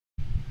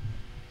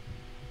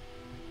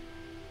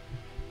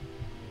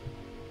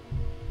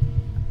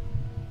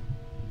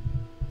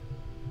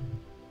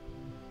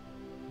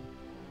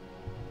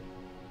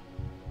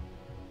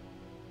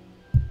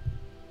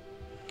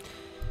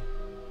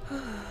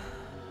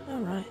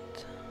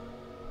Alright.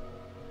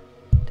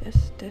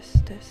 Test.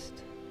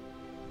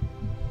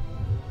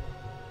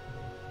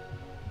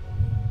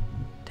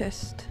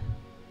 Test.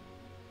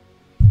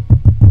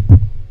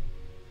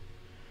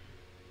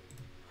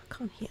 I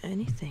can't hear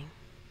anything.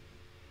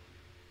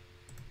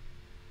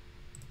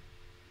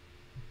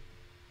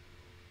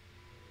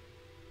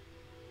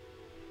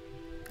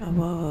 Oh,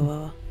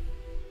 whoa.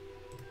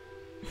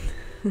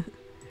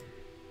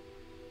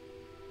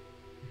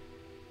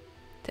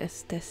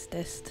 Test.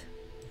 Test.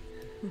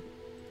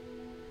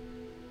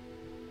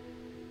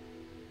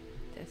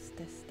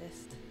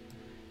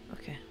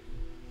 Okay.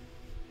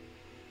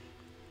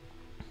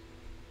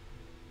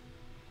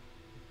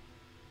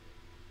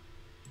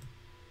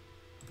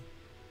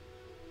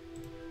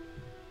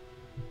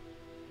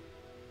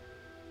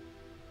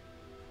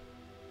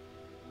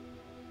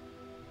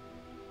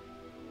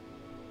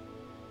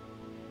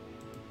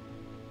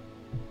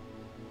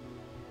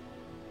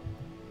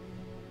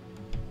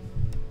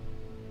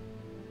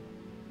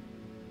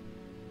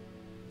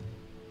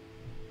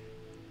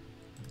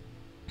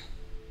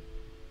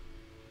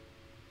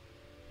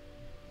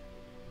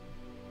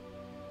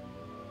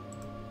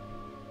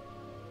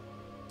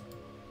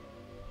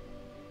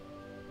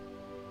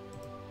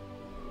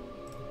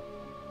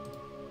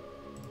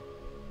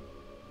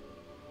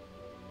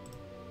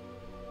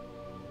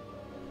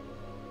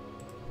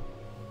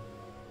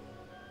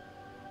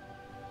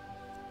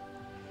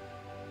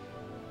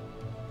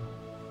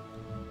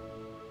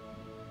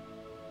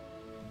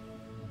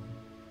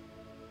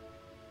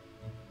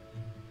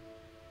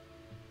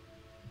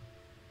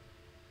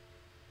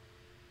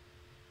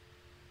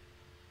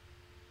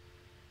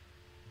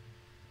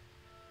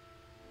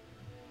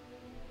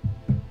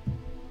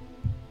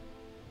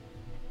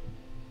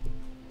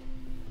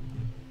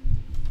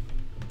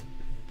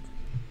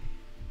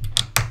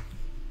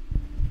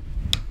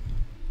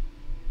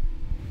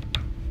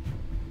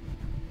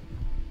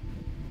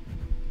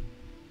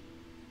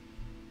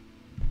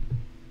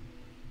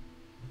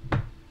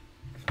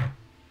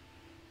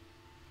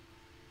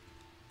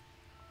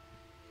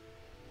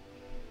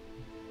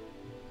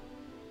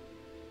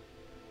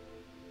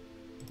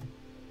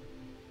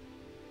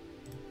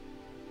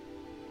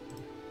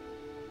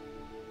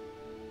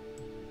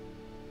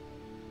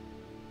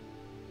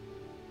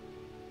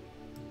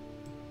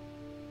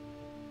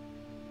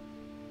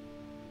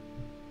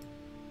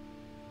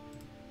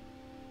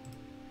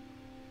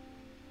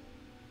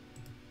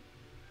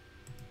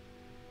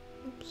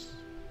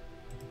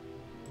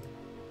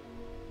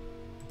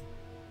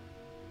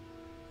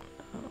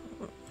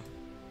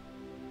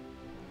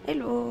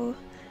 Hello,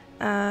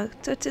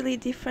 totally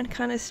different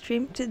kind of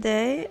stream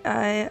today.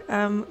 I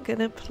am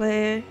gonna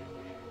play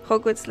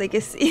Hogwarts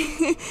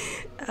Legacy.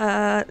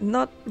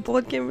 Not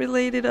board game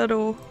related at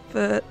all,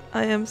 but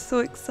I am so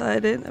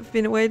excited. I've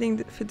been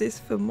waiting for this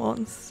for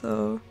months,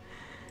 so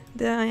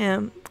there I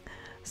am.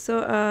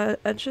 So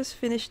I just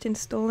finished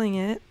installing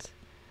it.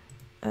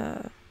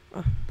 Oh,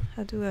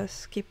 how do I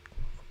skip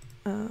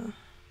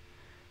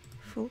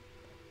full?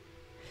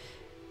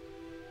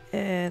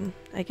 And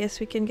I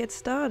guess we can get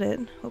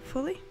started,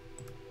 hopefully.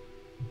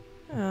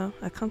 Oh,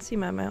 I can't see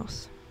my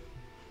mouse.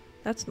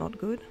 That's not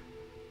good.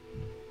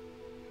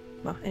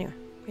 Well, anyway,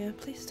 we are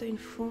pleased to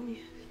inform you.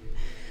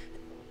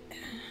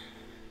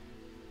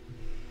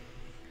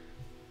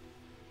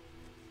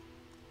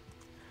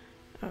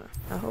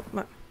 I hope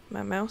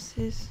my mouse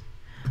is...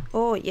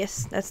 Oh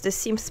yes, that's the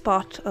sim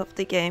spot of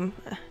the game.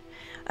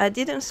 I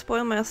didn't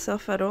spoil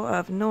myself at all. I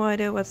have no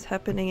idea what's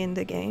happening in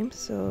the game,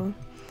 so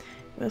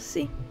we'll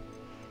see.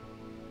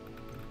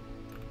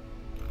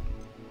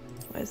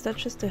 Is that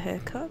just a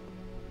haircut?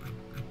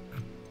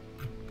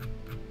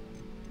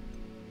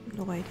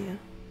 No idea.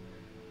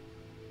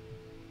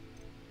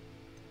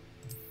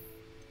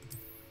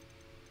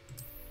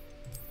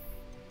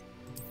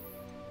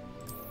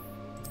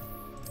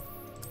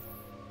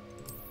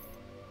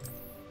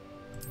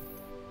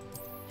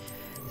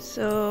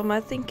 So my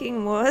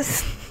thinking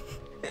was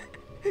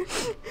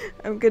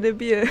I'm gonna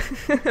be a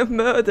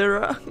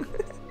murderer.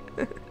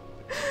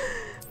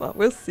 Well,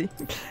 we'll see.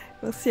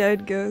 We'll see how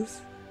it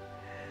goes.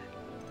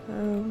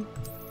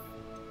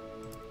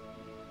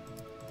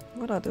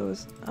 What are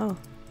those? Oh,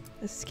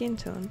 a skin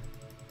tone.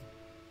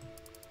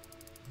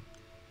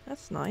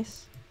 That's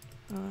nice.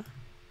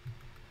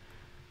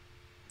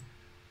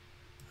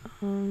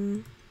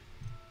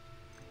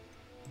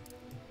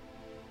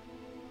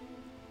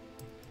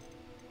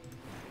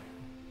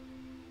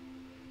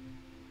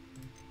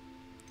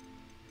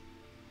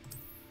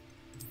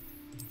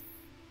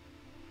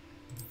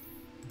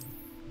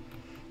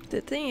 The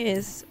thing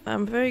is,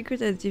 I'm very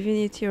good at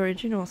Divinity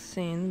Original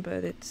Sin,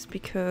 but it's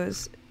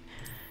because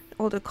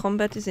all the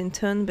combat is in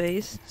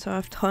turn-based, so I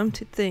have time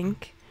to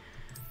think.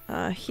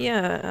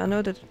 Here, I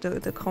know that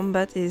the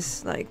combat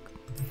is like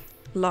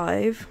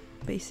live,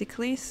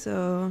 basically,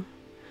 so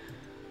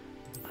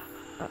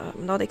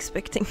I'm not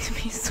expecting to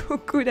be so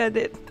good at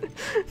it.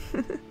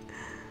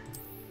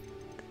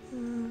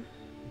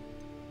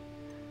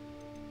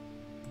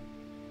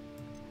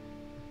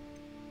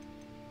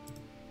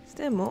 Is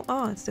there more?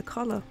 Oh, it's the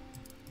color.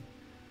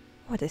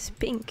 What is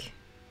pink?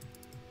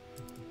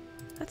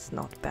 That's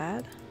not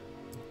bad.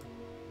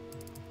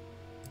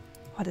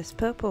 What is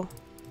purple?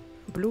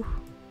 Blue.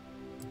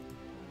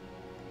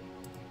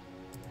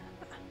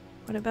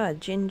 What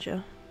about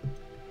ginger?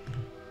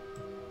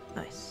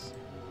 Nice.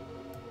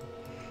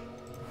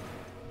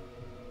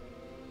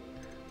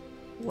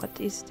 What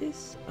is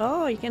this?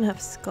 Oh, you can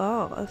have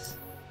scars.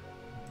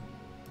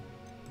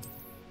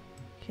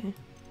 Okay.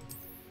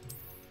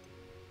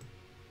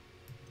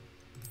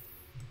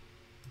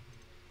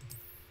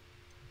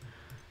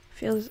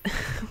 Feels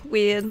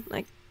weird.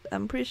 Like,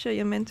 I'm pretty sure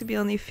you're meant to be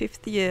only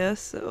 50 years,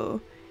 so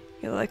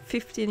you're like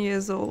 15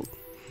 years old.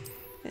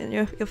 And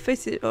your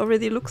face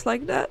already looks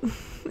like that.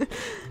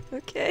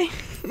 Okay.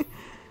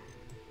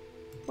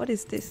 What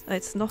is this? Oh,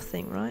 it's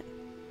nothing, right?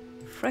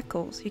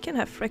 Freckles. You can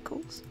have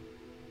freckles.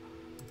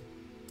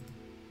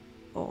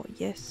 Oh,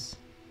 yes.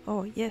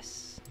 Oh,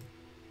 yes.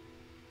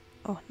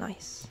 Oh,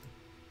 nice.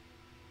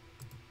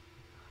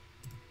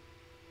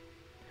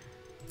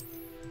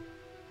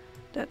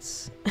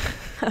 That's...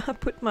 I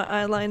put my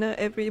eyeliner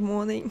every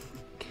morning.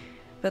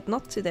 But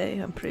not today,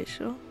 I'm pretty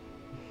sure.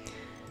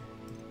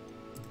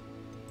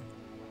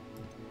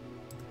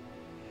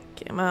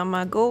 Okay,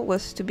 my goal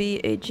was to be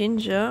a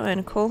ginger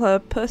and call her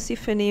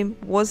Persephone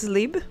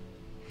Waslib.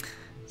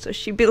 So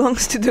she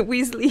belongs to the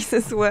Weasleys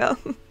as well.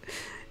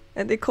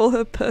 And they call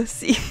her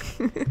Percy.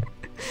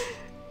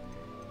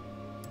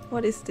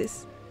 What is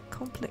this?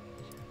 Complex.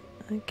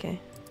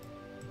 Okay.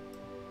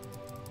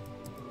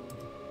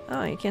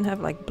 Oh, you can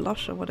have like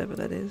blush or whatever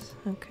that is.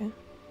 Okay.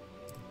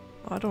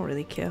 Oh, I don't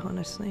really care,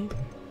 honestly.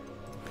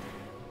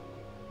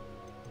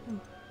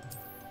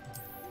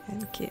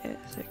 Okay,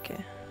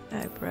 okay.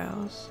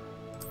 Eyebrows.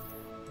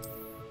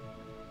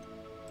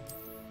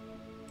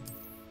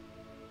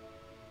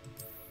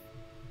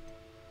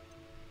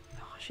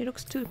 Oh, she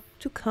looks too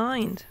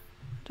kind.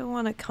 I don't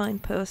want a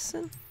kind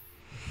person.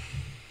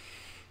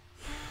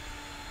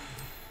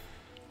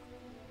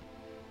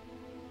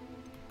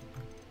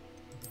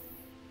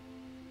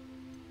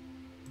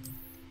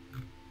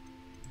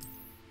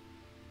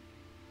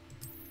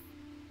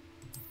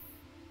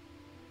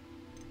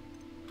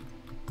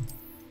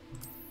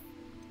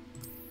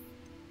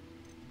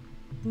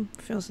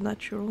 Feels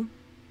natural.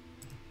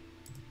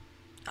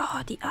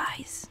 Oh, the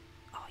eyes.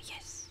 Oh,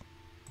 yes.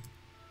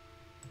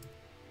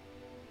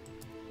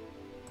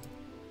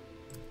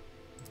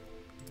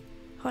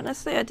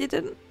 Honestly, I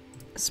didn't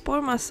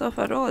spoil myself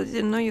at all. I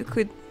didn't know you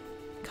could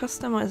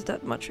customize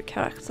that much a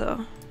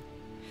character.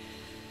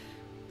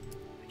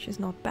 Which is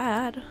not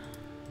bad.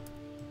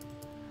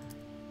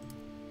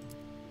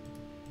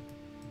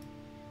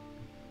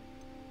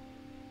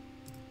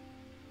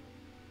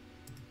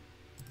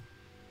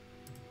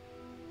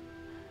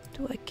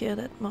 Do I care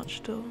that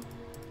much though?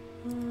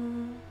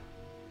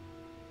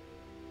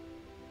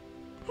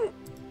 I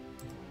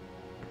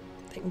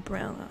think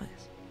brown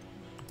eyes.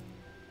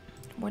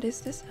 What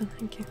is this? Oh,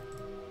 thank you.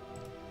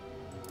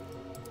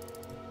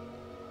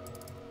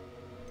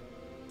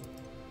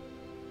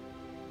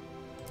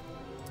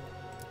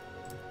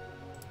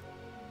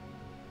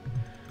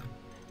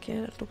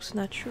 Okay, that looks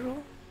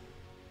natural.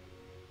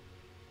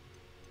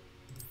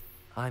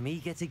 I'm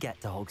eager to get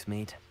to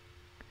Hogsmeade.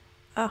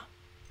 Ah.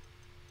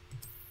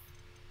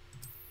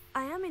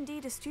 I am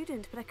indeed a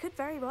student, but I could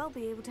very well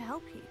be able to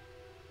help you.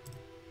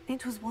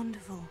 It was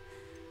wonderful.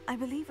 I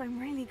believe I'm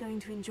really going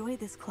to enjoy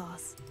this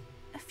class.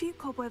 A few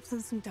cobwebs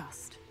and some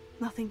dust.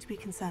 Nothing to be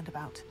concerned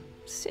about.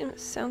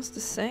 Sounds the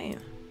same.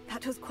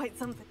 That was quite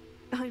something.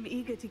 I'm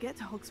eager to get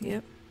to Hogsmeade.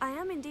 Yep. I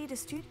am indeed a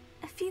student.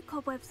 A few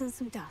cobwebs and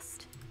some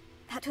dust.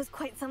 That was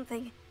quite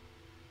something.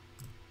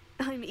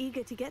 I'm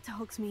eager to get to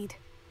Hogsmeade.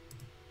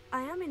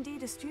 I am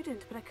indeed a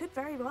student, but I could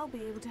very well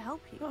be able to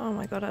help you. Oh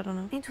my god, I don't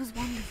know. It was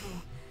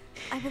wonderful.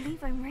 I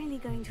believe I'm really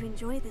going to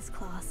enjoy this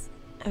class.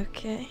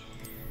 Okay.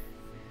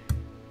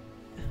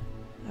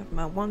 I have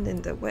my wand in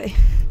the way.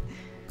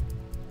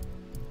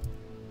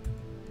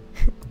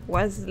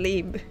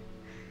 Waslib.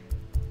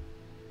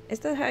 Is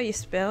that how you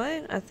spell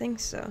it? I think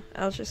so.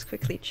 I'll just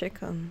quickly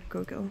check on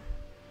Google.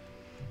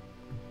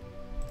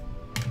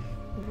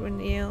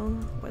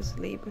 Runil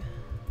Waslib.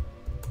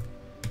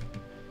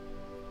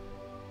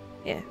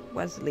 Yeah,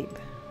 Waslib.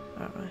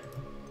 Alright.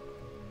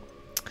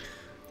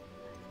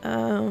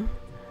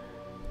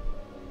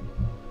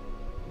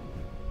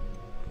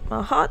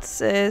 My heart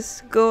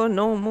says go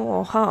normal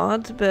or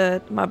hard,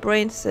 but my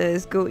brain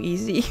says go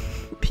easy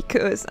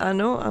because I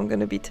know I'm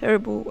gonna be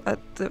terrible at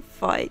the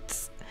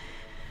fights.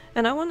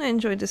 And I want to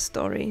enjoy the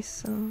story,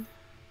 so...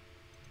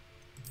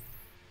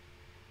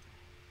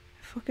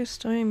 Focus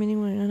story,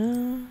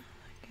 minimum...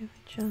 Give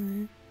a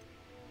challenge.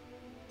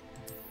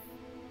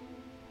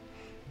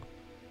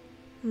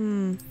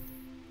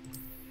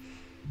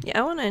 Yeah,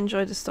 I want to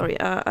enjoy the story.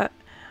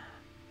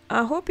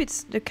 I hope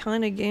it's the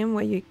kind of game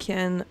where you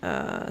can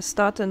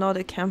start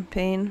another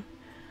campaign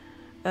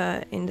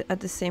at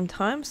the same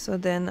time, so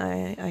then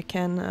I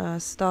can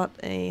start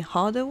a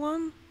harder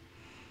one.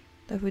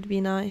 That would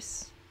be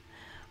nice.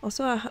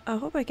 Also, I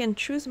hope I can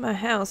choose my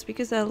house,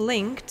 because I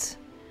linked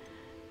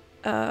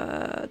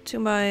to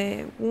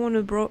my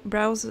Warner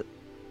Brother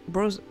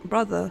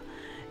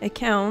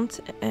account,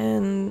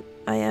 and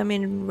I am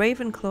in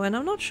Ravenclaw, and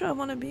I'm not sure I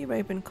want to be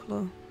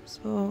Ravenclaw,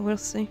 so we'll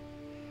see.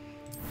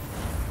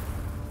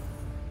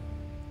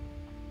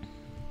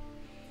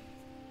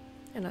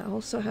 And I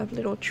also have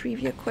little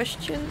trivia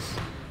questions.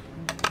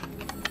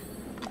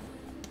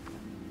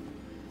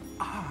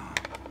 Ah,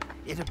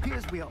 it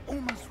appears we are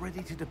almost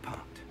ready to depart.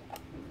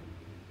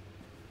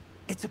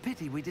 It's a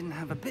pity we didn't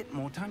have a bit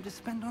more time to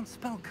spend on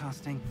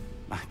spellcasting.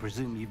 I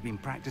presume you've been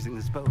practicing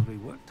the spells we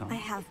worked on. I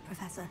have,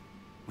 Professor.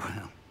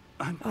 Well,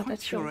 I'm quite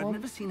that's sure your I've wand.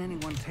 never seen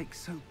anyone take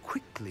so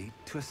quickly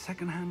to a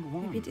second-hand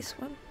wand. Maybe this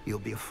one? You'll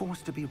be a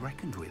force to be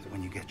reckoned with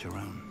when you get your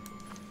own.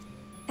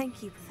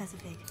 Thank you, Professor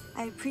Fig.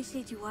 I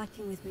appreciate you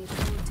working with me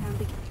before the term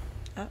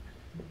begins.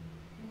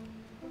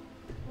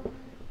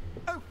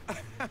 Oh,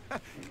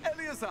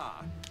 Eleazar!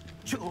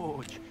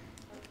 George!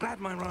 Glad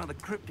my rather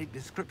cryptic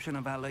description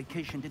of our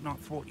location did not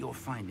thwart your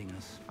finding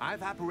us.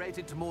 I've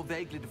apparated to more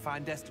vaguely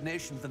defined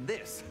destinations than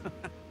this.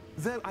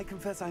 Though I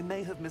confess I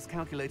may have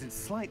miscalculated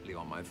slightly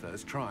on my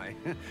first try.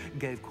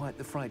 Gave quite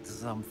the fright to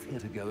some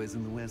theatre-goers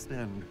in the West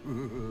End.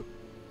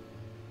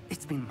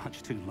 It's been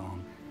much too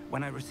long.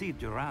 When I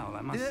received your owl,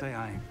 I must say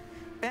I...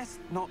 Best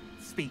not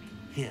speak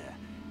here,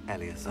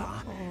 Eleazar.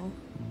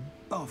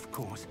 Of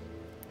course.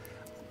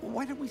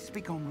 Why don't we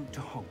speak en route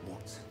to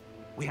Hogwarts?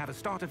 We have a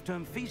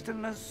start-of-term feast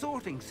and a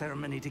sorting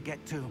ceremony to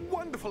get to.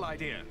 Wonderful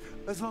idea!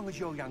 As long as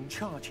your young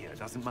charge here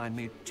doesn't mind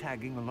me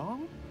tagging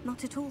along.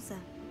 Not at all, sir.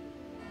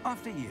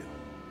 After you.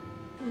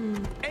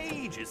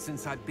 Ages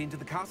since I've been to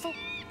the castle.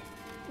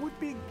 Would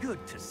be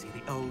good to see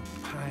the old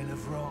pile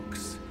of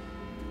rocks.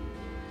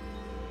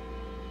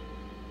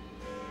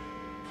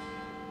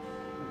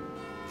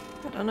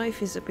 I don't know if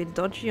he's a bit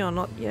dodgy or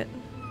not yet.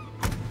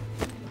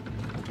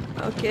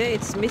 Okay,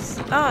 it's it's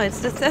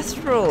the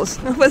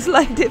Thestrals. I was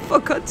like, they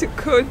forgot to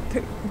code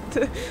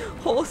the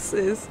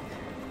horses.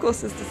 Of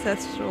course it's the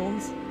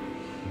Thestrals.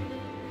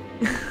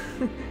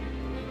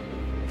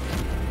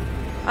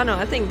 Oh no,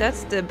 I think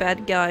that's the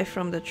bad guy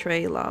from the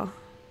trailer.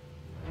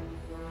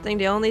 I think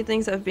the only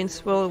things I've been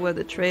spoiled were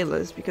the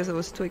trailers because I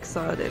was too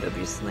excited,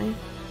 obviously.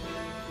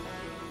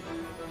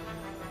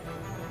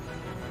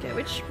 Okay,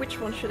 which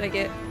one should I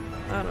get?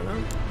 I don't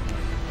know.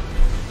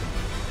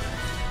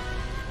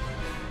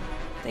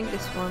 I think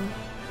this one.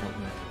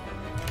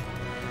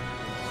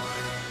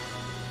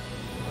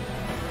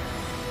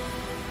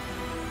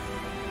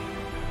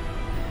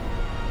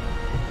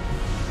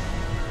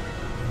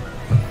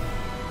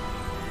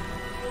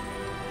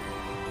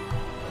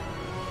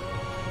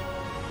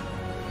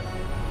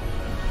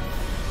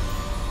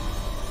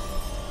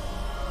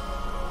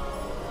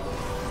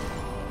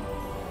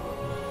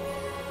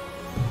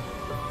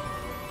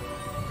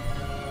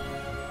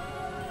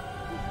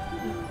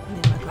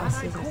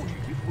 I caught you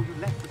before you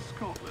left for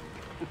Scotland.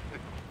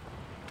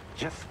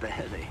 Just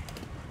barely.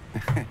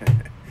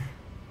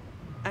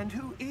 And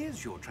who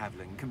is your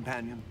traveling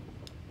companion?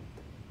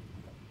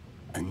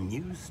 A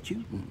new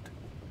student.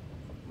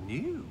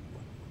 New?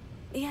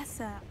 Yes,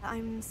 sir.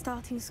 I'm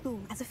starting school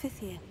as a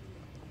 5th year.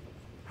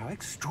 How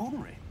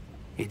extraordinary.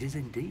 It is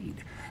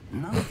indeed.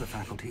 None of the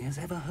faculty has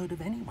ever heard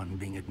of anyone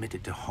being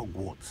admitted to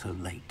Hogwarts so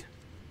late.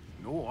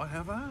 Nor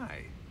have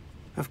I.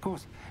 Of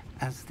course,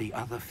 as the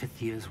other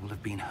 5th years will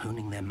have been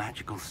honing their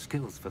magical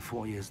skills for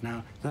 4 years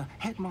now, the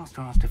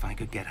headmaster asked if I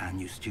could get our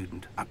new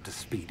student up to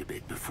speed a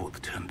bit before the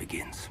term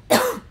begins.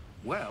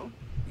 Well,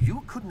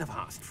 you couldn't have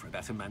asked for a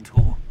better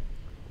mentor.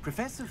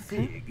 Professor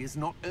Fig is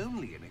not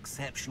only an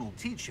exceptional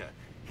teacher,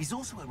 he's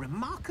also a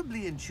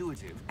remarkably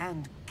intuitive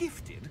and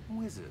gifted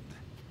wizard.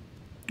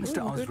 Mr.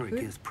 Ooh, good, Osric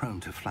good. is prone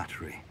to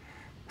flattery.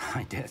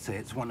 I dare say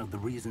it's one of the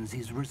reasons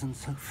he's risen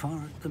so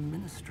far at the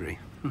Ministry.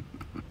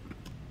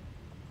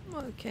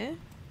 Okay.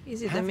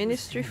 Is it the Have you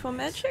Ministry seen for this?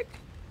 Magic?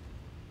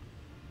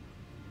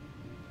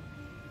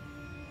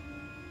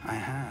 I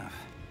have.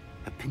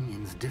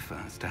 Opinions differ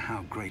as to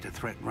how great a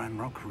threat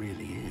Ranrock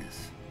really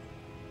is.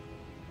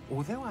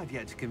 Although I've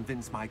yet to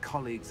convince my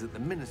colleagues at the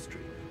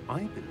Ministry,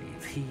 I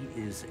believe he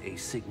is a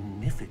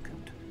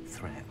significant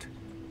threat.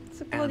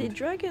 It's a bloody And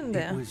dragon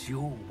there. It was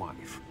your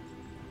wife,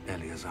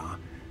 Eleazar,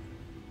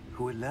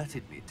 who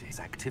alerted me to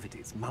his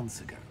activities months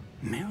ago.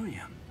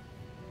 Miriam?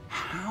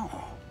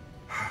 How?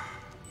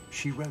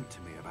 She wrote to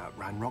me about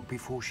Ranrock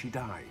before she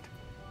died,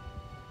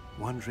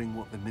 wondering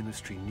what the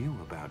Ministry knew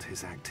about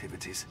his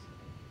activities.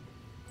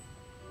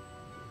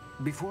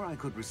 Before I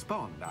could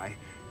respond, I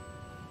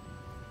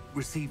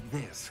received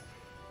this.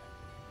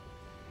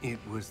 It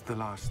was the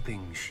last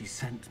thing she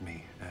sent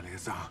me,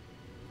 Eleazar.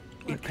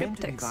 It came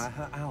to me cryptics. via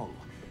her owl,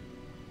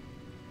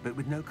 but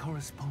with no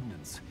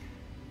correspondence.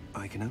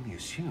 I can only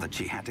assume That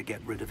she had to get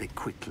rid of it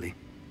quickly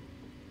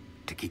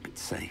to keep it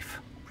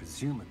safe.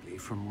 presumably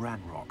from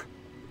Ranrock.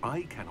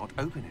 I cannot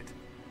open it.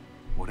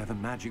 Whatever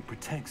magic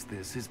protects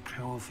this is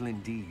powerful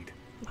indeed.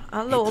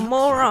 Hello, It looks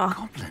Mora. like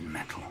goblin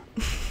metal.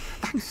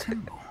 That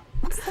symbol.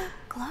 What's that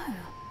glow?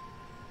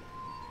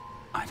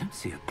 I don't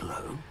see a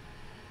glow.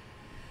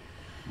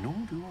 Nor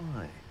do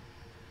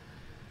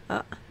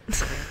I.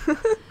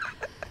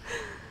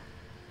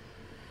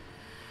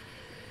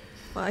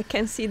 Well, I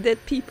can see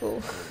dead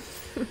people.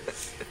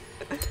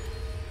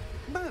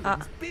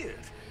 Merlin's beard.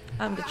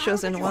 I'm the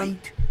chosen one.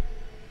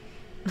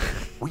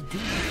 We do.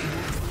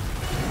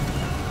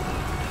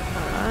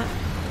 Alright.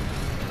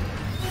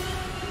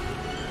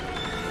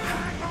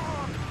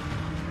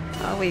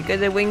 Oh, we got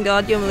the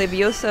Wingardium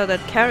Leviosa,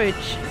 that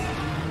carriage.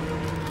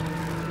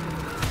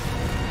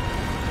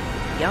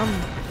 Yum.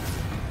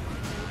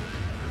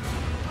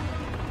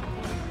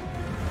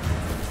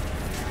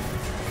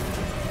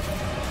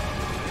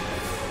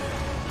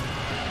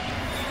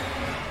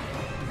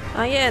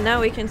 Ah yeah, now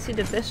we can see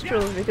the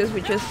Thestral because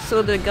we just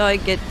saw the guy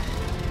get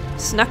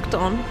snacked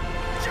on.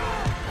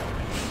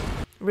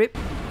 Rip.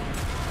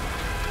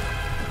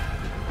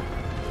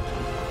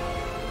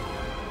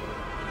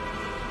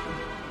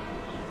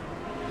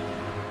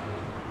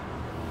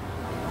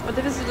 But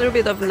there is a little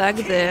bit of lag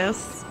there.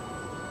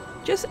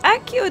 Just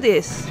accio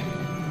this!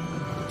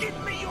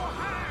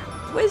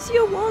 Where's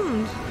your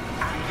wand?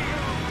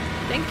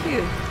 Thank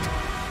you.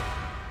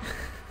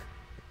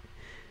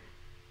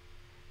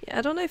 Yeah,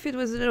 I don't know if it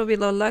was a little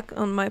bit of luck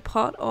on my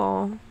part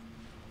or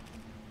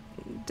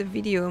the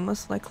video,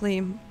 most likely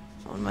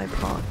on my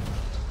part.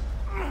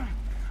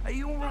 Are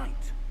you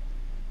alright?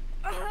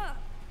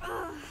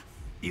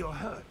 You're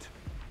hurt.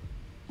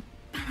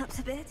 Perhaps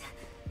a bit.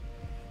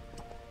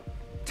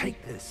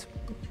 Take this.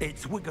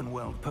 It's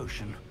Wiggenweld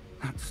potion.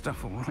 That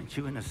stuff will right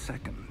you in a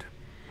second.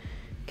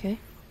 Okay.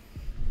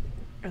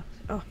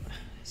 Oh,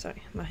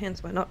 sorry, my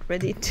hands were not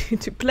ready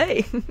to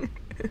play.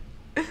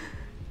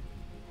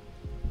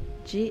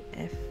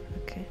 GF,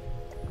 okay.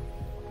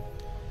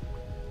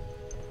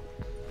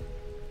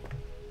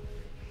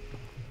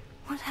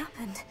 What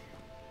happened?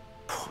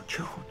 Poor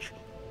George.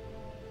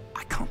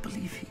 I can't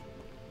believe he...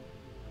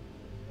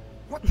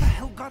 What the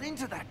hell got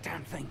into that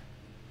damn thing?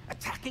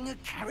 Attacking a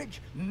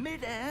carriage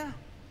mid-air?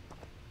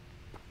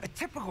 A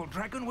typical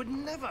dragon would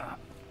never...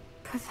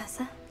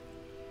 Professor?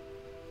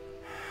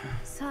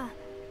 Sir,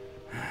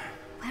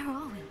 where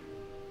are we?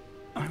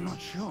 I'm not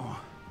sure.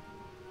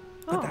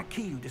 But that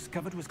key you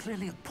discovered was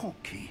clearly a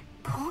port key.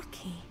 Port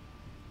key?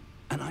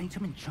 An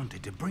item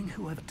enchanted to bring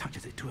whoever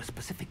touches it to a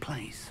specific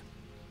place.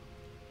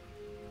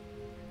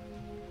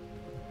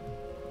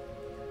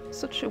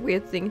 Such a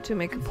weird thing to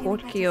make a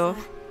port key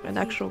of an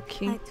actual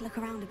key. I'd like to look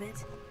around a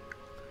bit.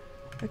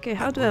 Okay,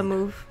 how do I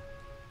move?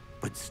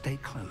 But stay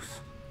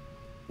close.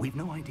 We've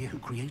no idea who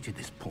created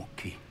this port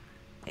key.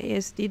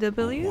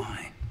 ASDW? Or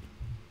why.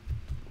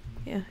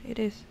 Yeah, it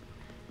is.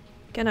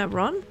 Can I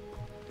run?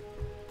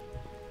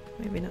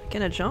 Maybe not.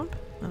 Can I jump?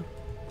 No.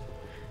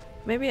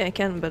 Maybe I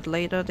can, but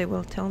later they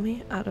will tell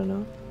me. I don't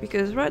know.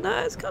 Because right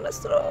now it's kind of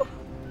slow.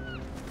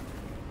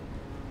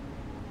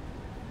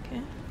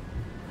 Okay.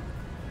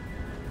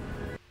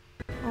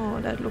 Oh,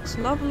 that looks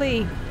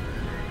lovely.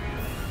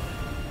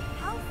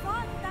 How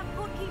far did that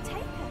port key take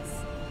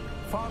us?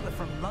 Farther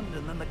from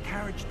London than the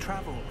carriage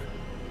travelled.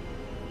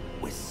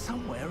 We're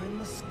somewhere in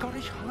the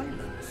Scottish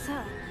Highlands.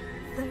 Sir,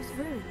 those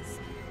ruins.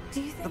 Do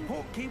you think... The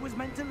port key was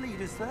meant to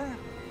lead us there?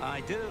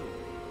 I do.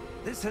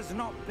 This has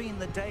not been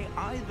the day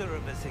either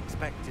of us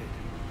expected.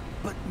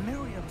 But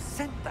Miriam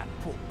sent that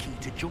port key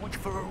to George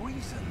for a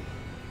reason.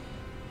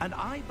 And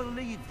I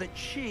believe that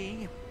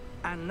she,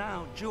 and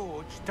now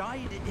George,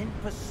 died in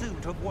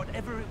pursuit of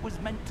whatever it was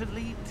meant to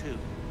lead to.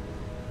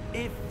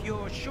 If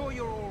you're sure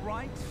you're all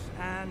right,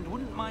 and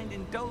wouldn't mind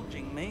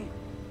indulging me,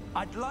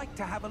 I'd like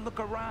to have a look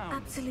around.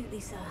 Absolutely,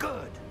 sir.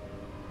 Good.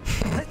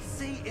 Let's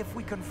see if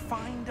we can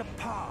find a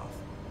path,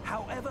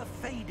 however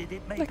faded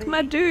it may be. Like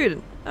my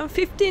dude, I'm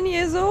 15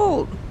 years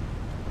old.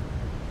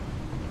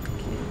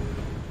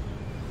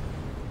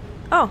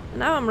 Oh,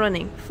 now I'm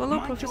running. Follow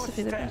Mind Professor your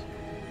Philip. step.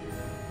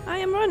 I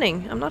am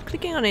running. I'm not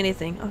clicking on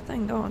anything. Oh,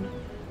 thank God.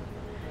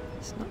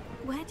 It's not.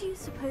 Where do you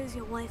suppose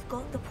your wife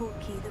got the port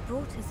key that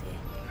brought us here?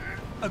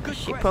 A good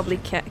She question. probably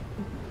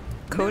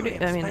coded.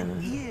 Miriam I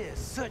mean, spent years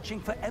searching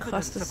for cast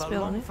evidence a of a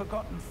spell on it.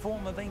 long-forgotten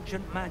form of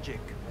ancient magic.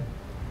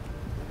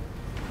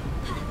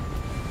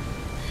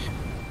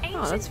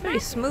 Oh, that's very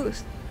smooth.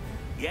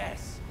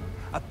 Yes,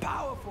 a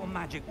powerful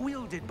magic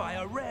wielded by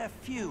a rare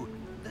few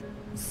that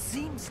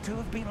seems to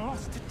have been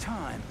lost to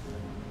time.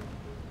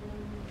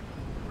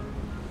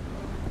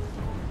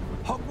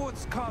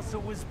 Hogwarts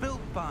Castle was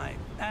built by,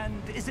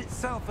 and is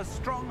itself a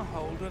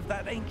stronghold of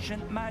that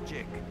ancient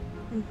magic.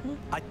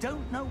 I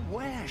don't know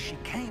where she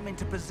came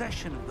into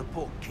possession of the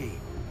port key.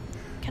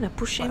 Can I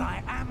push But him?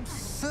 I am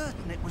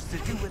certain it was to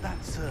do with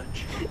that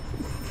search.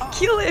 Oh,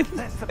 Kill him!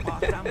 There's the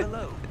path down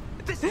below.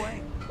 This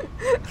way.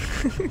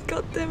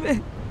 God damn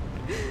it.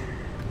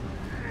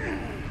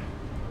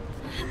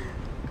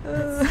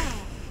 But sir,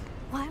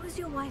 why was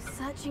your wife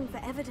searching for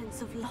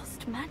evidence of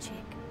lost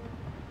magic?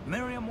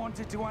 Miriam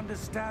wanted to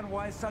understand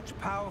why such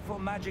powerful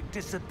magic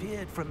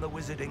disappeared from the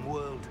wizarding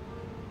world.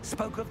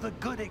 Spoke of the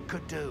good it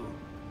could do.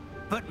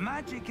 But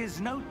magic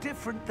is no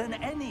different than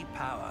any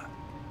power.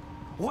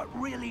 What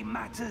really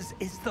matters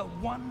is the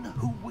one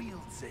who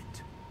wields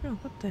it. Oh,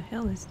 what the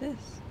hell is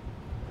this?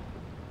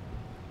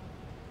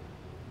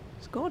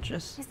 It's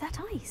gorgeous. Is that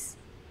ice?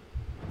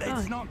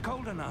 It's Oh. not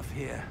cold enough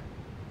here.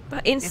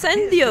 But It appears to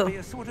incendio! be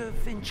a sort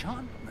of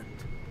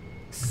enchantment.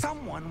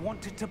 Someone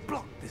wanted to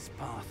block this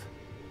path.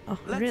 Oh,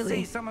 Let's really?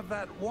 see some of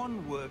that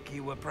one work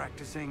you were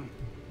practicing.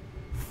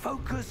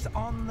 Focus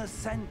on the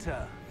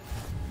center.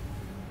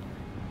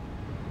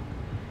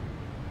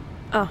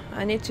 Oh,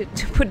 I need to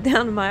put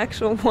down my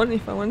actual one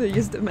if I want to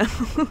use the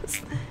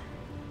mouse.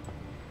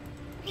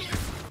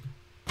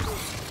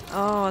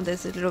 Oh,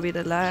 there's a little bit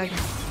of lag.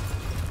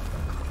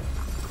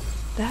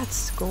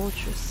 That's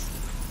gorgeous.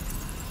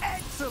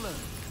 Excellent.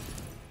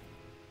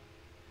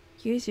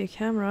 Use your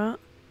camera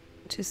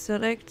to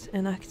select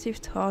an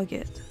active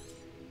target.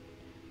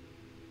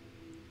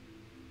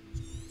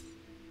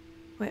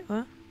 Wait,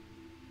 what?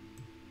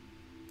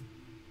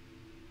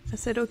 I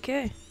said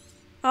okay.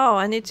 Oh,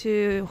 I need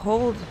to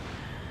hold.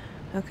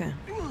 Okay.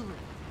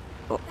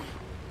 Oh.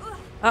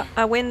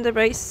 I win the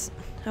race.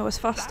 I was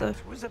faster.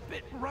 That was a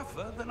bit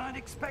rougher than I'd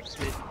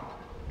expected.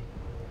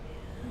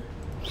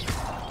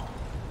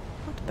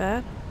 Not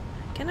bad.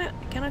 Can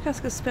I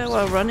cast a spell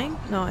while running?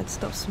 No, it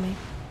stops me.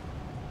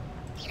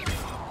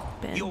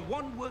 Bam. Your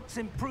one work's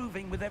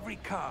improving with every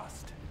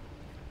cast.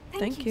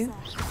 Thank you.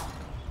 Sir.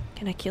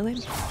 Can I kill him?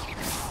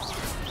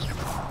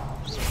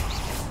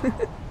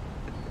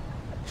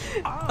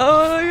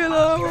 Oh, look at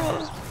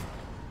that!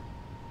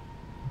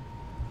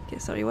 Okay,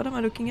 sorry, what am I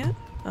looking at?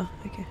 Oh,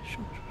 okay,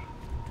 sure.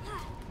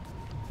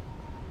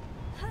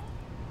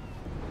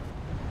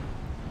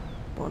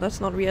 Well,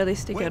 that's not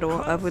realistic We're at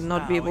all. I would close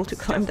not be now, able to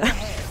it's climb just that.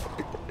 ahead.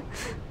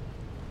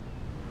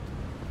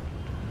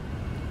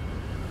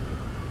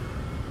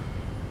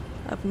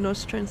 I have no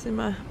strength in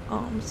my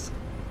arms.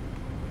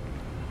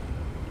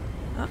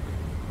 Ah,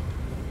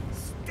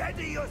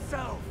 Steady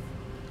yourself.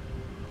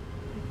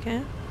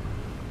 okay.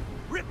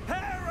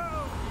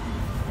 Reparo.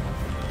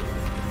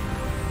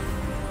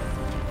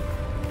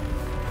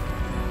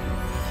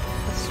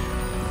 That's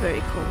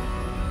very cool.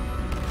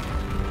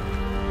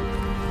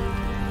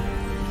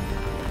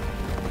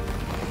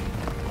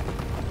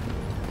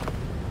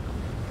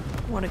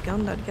 What a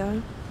gun, that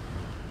guy.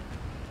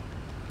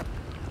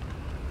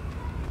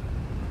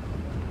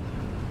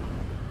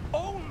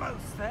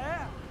 Almost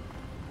there.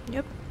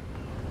 Yep.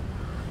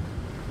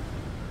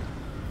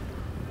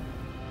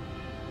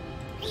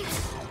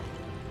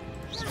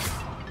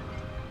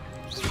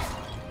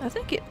 I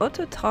think it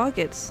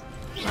auto-targets.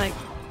 Like,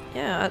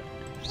 yeah,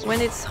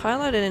 when it's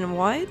highlighted in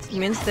white, it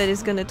means that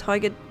it's gonna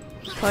target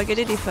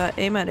it if I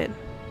aim at it.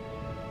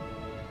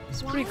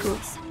 It's pretty cool. Why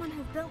would someone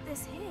have built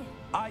this here?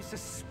 I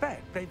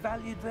suspect they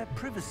valued their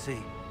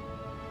privacy.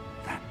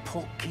 That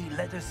portkey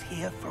led us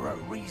here for a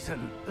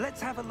reason.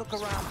 Let's have a look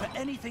around for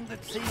anything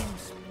that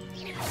seems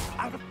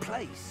out of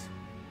place.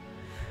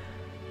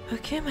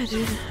 Okay, my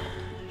dude.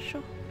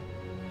 Sure.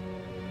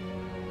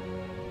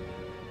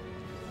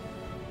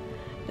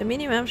 The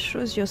minimap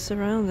shows your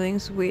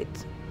surroundings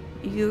with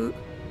you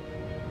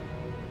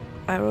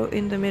arrow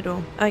in the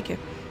middle. Okay.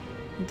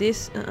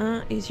 This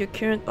is your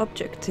current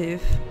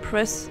objective.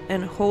 Press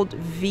and hold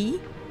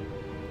V.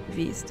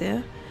 V is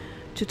there.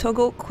 To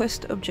toggle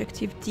quest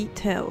objective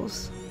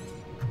details.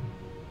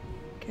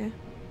 Okay.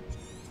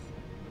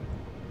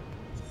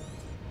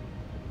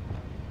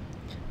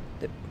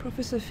 The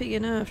Professor Fig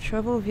and I have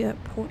traveled via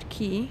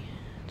Portkey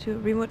to a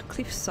remote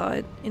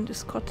cliffside in the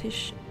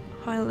Scottish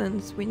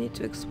Highlands. We need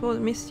to explore the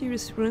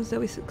mysterious ruins that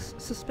we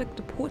suspect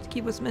the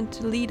Portkey was meant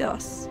to lead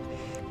us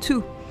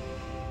to.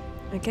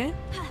 Okay?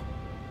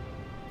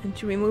 And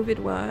to remove it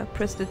while I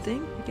press the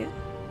thing again.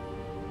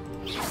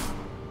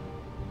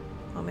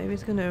 Or maybe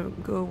it's gonna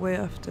go away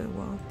after a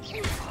while.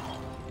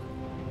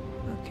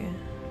 Okay.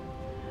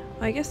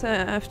 I guess I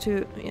have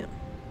to, yeah,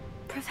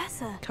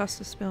 Professor,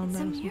 cast a spell on it's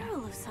a that.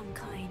 mural of some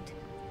kind.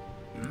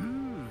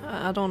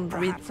 I don't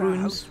read Perhaps our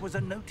runes. host was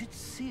a noted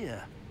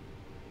seer.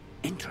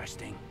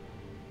 Interesting.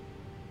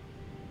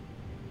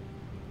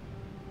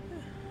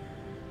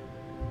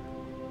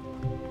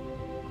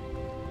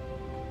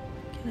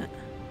 Can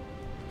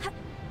I?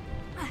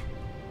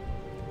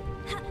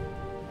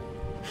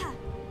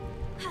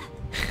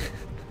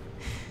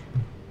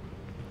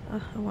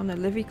 I want a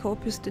Levi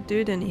Corpus to do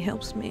it and he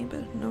helps me,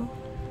 but no.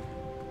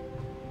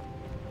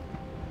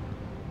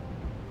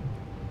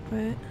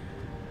 Right.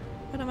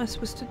 What am I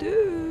supposed to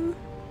do?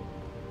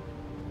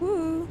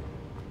 Woo!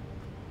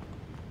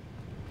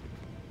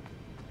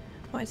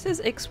 Oh, it says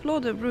explore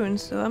the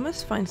ruins, so I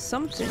must find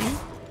something.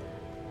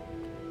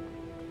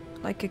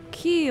 Like a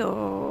key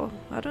or,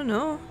 I don't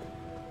know,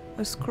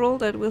 a scroll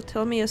that will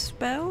tell me a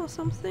spell or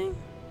something?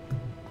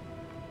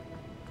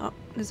 Oh,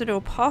 there's a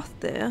little path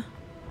there.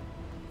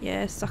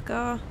 Yeah,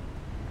 sucker.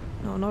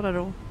 No, not at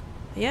all.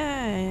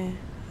 Yeah,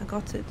 I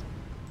got it.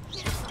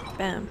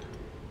 Bam.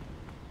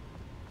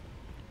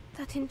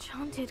 That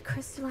enchanted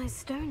crystallized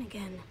stone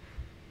again.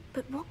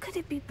 But what could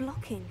it be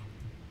blocking?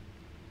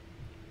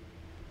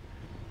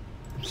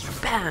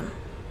 Bam!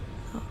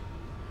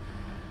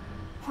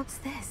 What's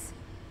this?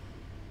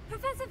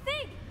 Professor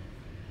Fig!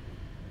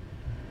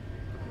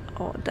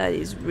 Oh, that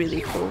is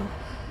really cool.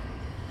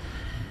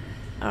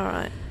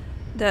 Alright.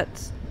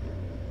 That's...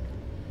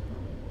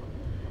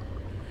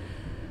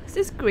 Is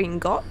this Green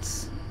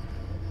Gots?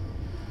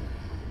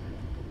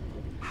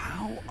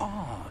 so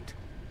odd.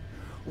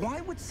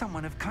 Why would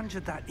someone have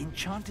conjured that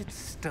enchanted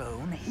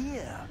stone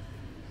here?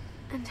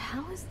 And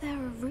how is there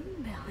a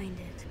room behind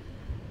it?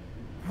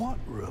 What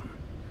room?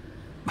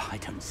 I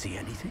don't see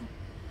anything.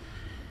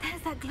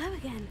 There's that glow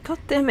again. God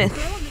damn it.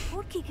 Glow on the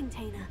portkey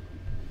container.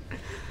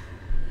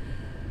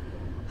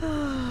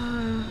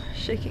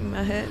 Shaking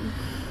my head.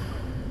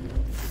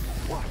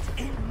 What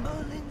in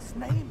Merlin's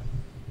name?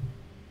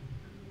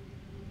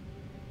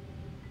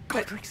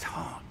 Godric's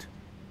heart.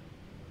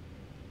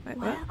 Wait,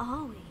 Where what?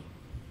 are we?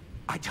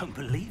 I don't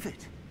believe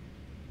it.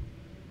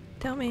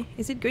 Tell me,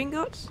 is it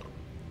Gringotts?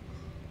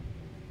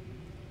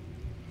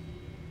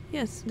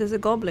 Yes, there's a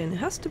goblin. It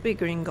has to be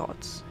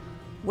Gringotts.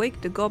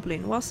 Wake the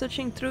goblin. While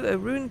searching through a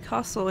ruined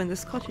castle in the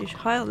Scottish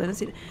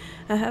Highlands, it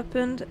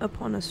happened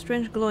upon a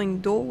strange glowing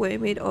doorway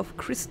made of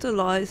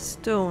crystallized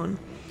stone.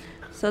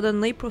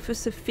 Suddenly,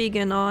 Professor Fig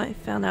and I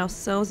found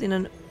ourselves in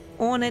an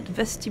ornate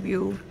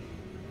vestibule.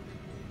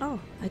 Oh,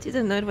 I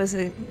didn't know it was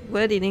a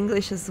word in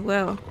English as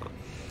well.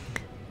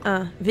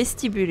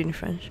 Vestibule in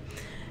French.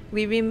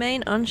 We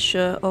remain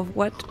unsure of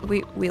what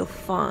we will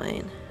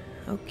find.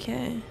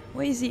 Okay.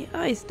 Where is he?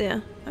 Ah, he's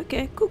there.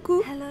 Okay,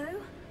 cuckoo. Hello?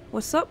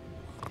 What's up?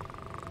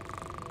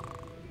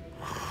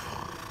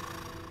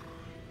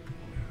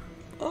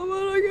 I'm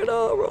gonna get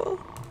over.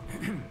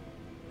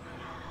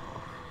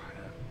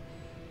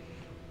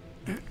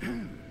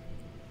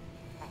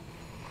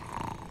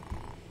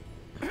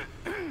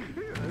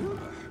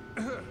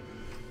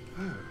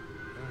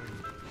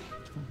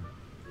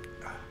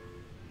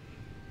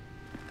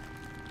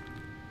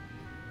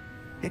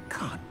 It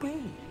can't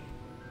be.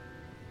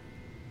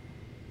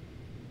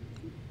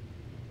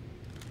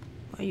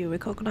 Oh, you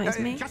recognize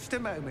me? Just a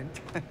moment.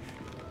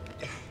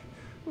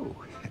 Ooh.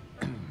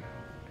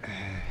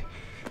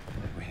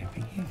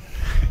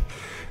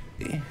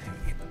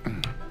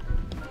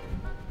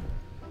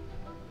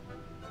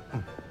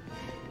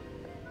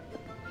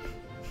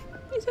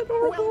 Is it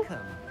horrible? Welcome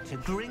to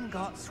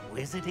Gringotts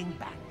Wizarding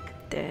Bank.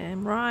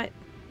 Damn right.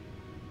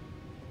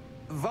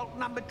 Vault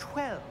number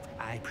 12,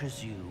 I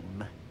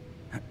presume.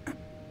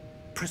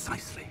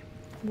 Precisely.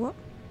 What?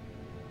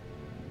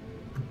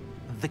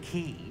 The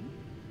key?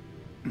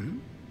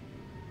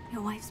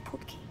 Your wife's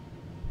portkey.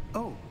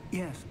 Oh,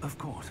 yes, of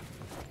course.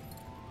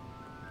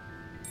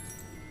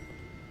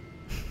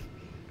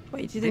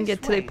 Wait, you didn't This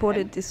get way, teleported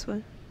then. this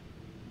way.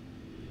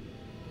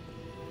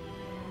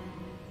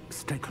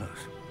 Stay close.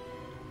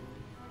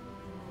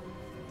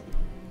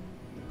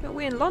 But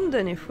we're in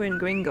London if we're in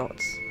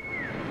Gringotts.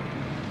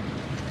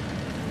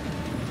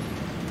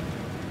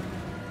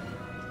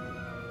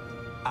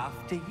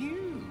 After you.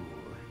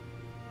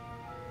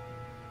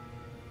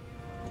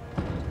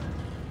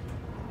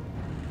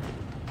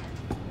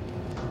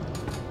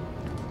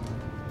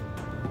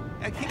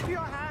 Keep your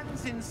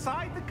hands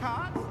inside the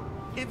cart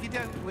if you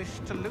don't wish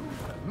to lose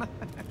them.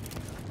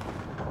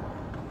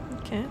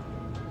 Okay.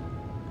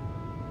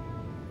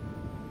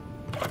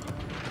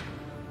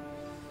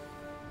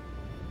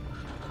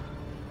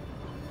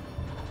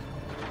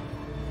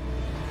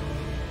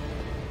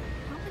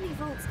 How many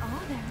vaults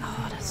are there?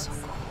 Oh, that's so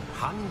cool.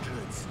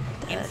 Hundreds.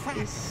 In That fact,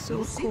 is so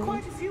you'll see cool.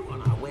 quite a few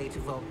on our way to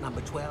vault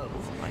number 12.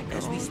 Oh my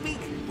As we God. speak,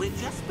 we're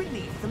just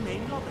beneath the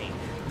main lobby.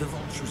 The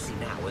vaults you see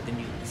now are the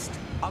newest.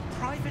 Are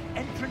private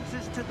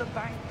entrances to the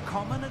bank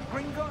common at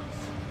Gringotts?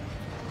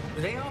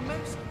 They are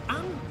most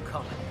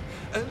uncommon.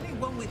 Only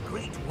one with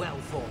great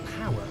wealth or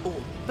power,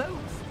 or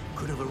both,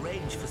 could have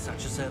arranged for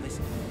such a service.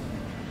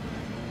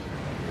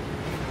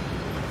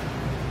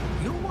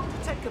 You'll want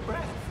to take a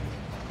breath.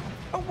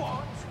 A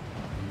what?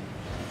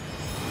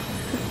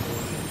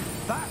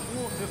 That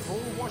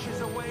waterfall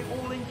washes away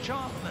all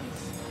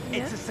enchantments.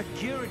 It's Yeah. a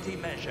security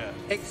measure.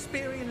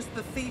 Experienced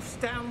the thief's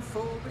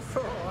downfall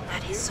before,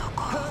 That have is you? so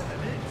cool. Heard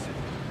of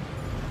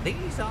it?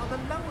 These are the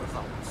lower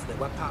vaults that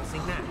we're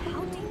passing now.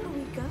 How deep are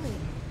we going?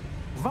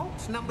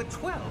 Vault number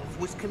 12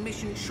 was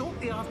commissioned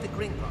shortly after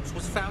Gringotts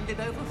was founded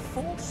over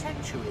 4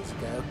 centuries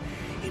ago.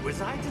 It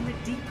resides in the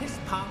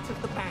deepest part of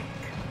the bank.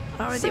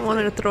 I already Several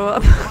wanted to throw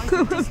up. quite a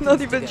I'm distance not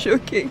to even go.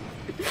 joking.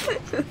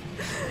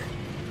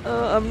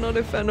 I'm not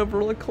a fan of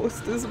roller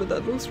coasters, but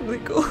that looks really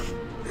cool.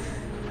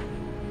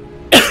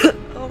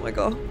 Oh my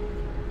god.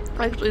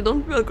 I actually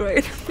don't feel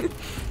great.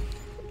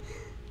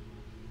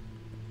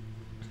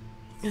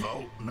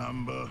 Vault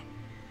number.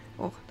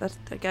 Oh, that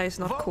guy is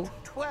not Vault cool.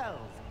 12.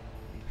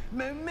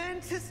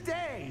 Momentous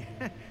day.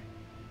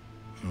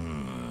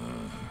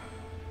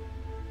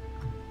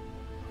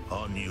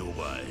 On your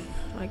way.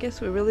 I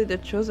guess we're really the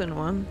chosen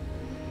one.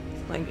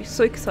 Like, we're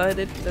so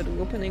excited that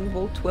we're opening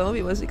Vault 12,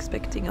 he was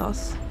expecting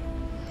us.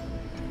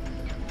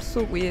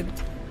 So weird.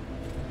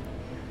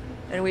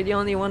 And we're the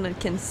only one that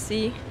can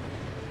see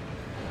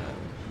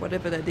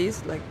whatever that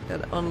is, like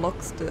that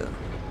unlocks the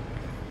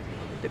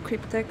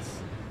cryptex.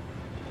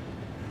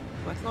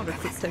 Well, it's not a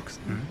cryptex.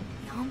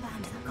 The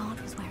armband that guard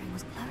was wearing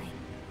was glowing.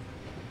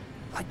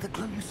 Like the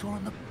glow you saw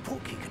in the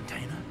portkey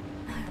container.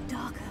 No,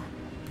 darker.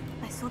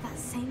 I saw that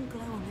same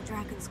glow on the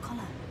dragon's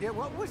collar. Yeah,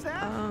 what was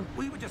that?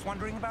 We were just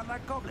wondering about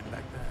that goblin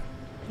back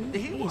there.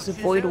 He's a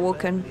void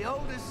walker. The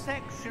oldest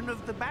section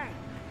of the bank.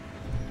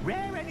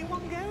 Rare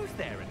anyone goes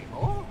there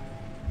anymore.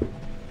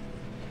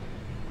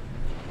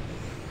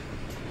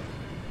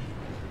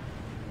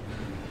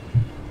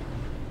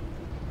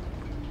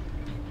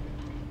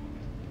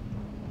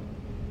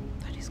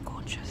 That is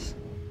gorgeous.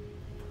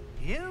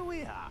 Here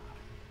we are.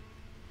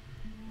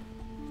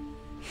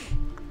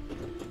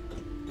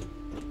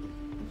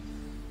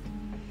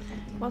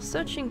 While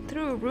searching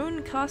through a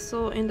ruined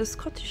castle in the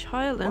Scottish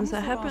Highlands, I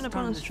happened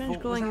upon a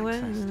strange glowing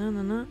way.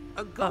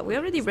 But we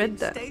already read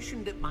that.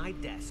 Stationed at my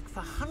desk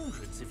for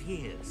hundreds of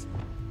years.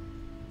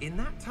 In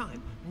that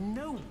time,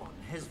 no one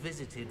has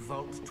visited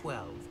Vault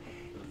 12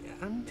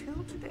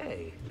 until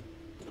today.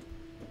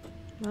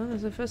 Well,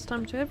 there's a first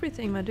time to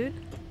everything, my dude.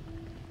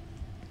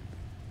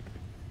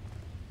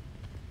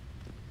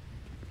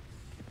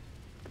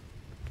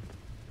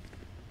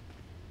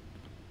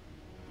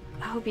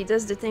 I hope he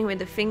does the thing with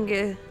the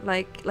finger,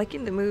 like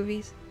in the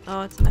movies.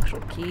 Oh, it's an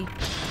actual key.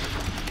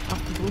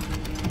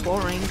 Oh,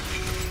 boring.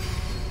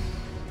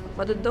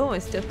 But the door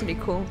is still pretty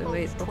cool, the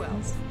way it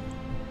opens.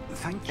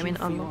 Thank you I mean,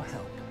 for your unlocked.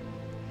 help.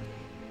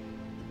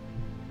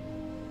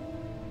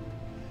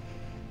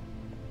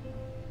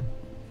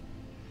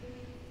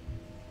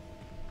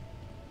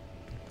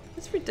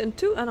 It's written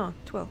 2? Oh no,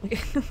 12. Okay.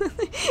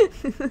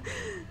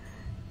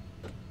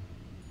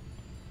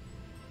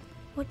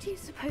 What do you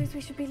suppose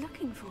we should be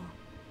looking for?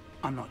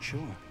 I'm not sure.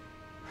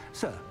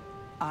 Sir,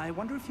 I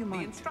wonder if you The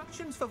might...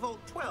 instructions for Vault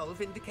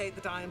 12 indicate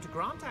that I am to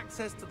grant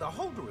access to the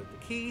holder of the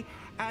key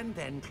and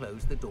then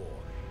close the door.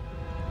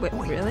 Wait,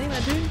 really, my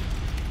dude?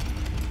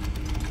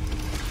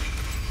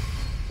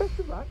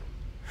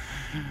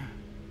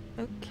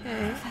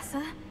 Okay.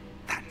 Professor?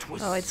 That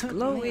was Oh, it's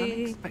certainly glowy.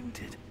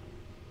 unexpected.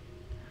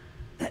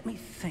 Let me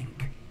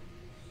think.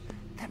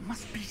 There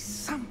must be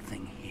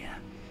something here.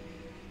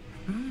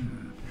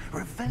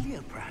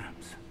 Revelio,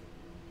 perhaps.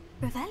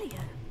 Revelio?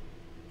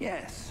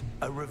 Yes,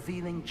 a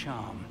revealing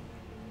charm.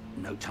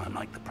 No time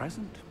like the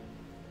present.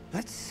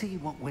 Let's see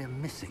what we're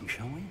missing,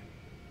 shall we?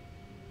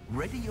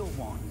 Ready your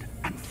wand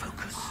and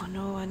focus. Oh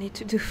no, I need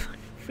to do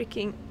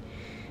freaking...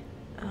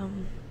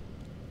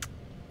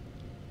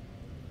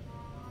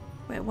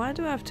 Wait, why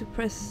do I have to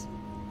press...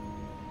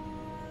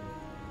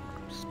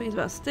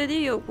 spacebar? Steady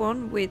your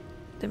wand with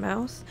the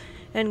mouse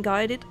and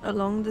guide it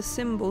along the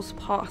symbol's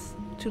path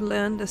to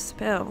learn the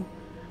spell.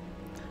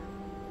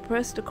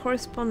 Press the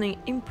corresponding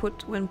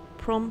input when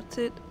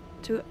prompted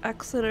to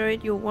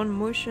accelerate your wand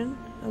motion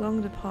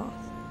along the path.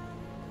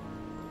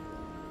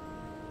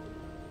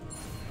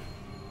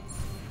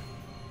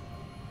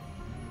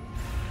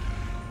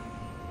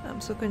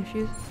 I'm so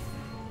confused.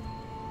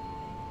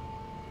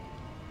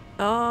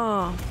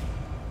 Oh.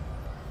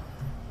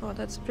 Oh,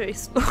 that's very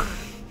slow.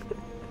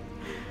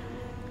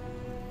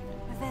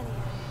 Revelio.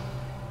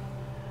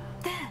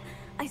 There!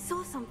 I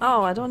saw something.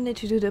 Oh, I don't need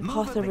to do the Move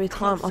path a every bit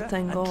time. Oh, closer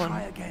thank and try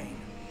God. again.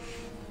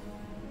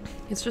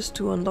 It's just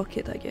to unlock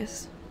it, I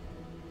guess.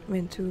 I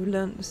mean, to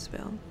learn the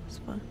spell. It's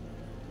fine.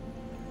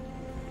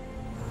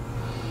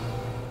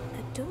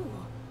 A door.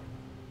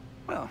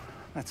 Well,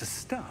 that's a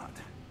start.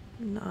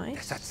 There's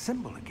Nice. that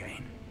symbol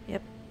again.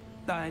 Yep.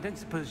 I don't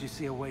suppose you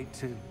see a way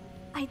to...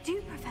 I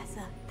do,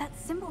 Professor. That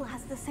symbol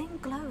has the same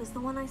glow as the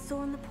one I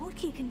saw in the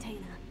portkey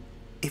container.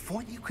 If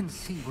what you can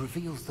see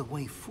reveals the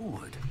way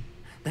forward,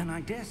 then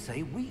I dare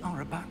say we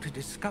are about to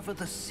discover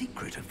the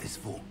secret of this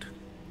vault.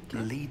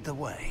 Lead the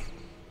way.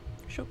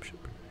 Shop.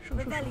 Or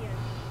Revelio.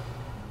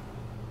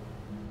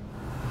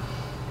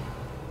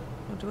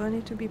 do I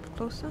need to be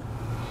closer?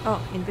 Oh,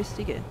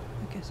 investigate.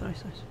 Okay, sorry.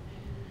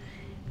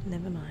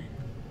 Never mind.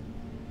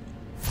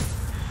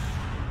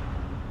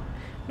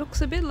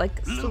 Looks a bit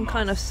like some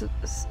kind of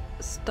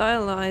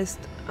stylized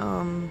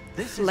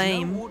This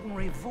flame. is no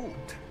ordinary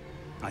vault.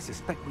 I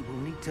suspect we will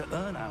need to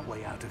earn our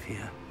way out of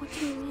here. What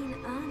do you mean,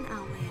 earn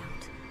our way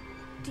out?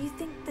 Do you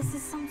think this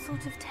is some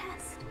sort of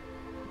test?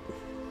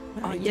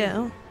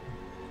 Yeah.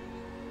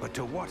 But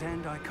to what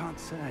end, I can't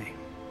say.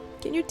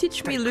 Can you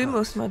teach me Stay Lumos,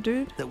 close. my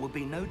dude? There will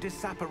be no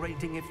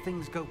disapparating if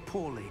things go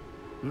poorly.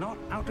 Not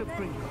out of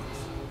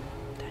Gringotts.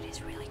 That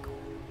is really cool.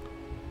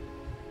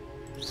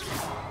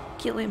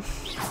 Kill him.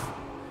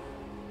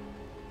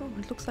 Oh,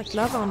 it looks like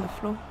lava on the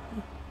floor.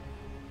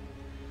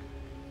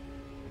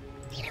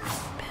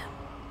 Bam.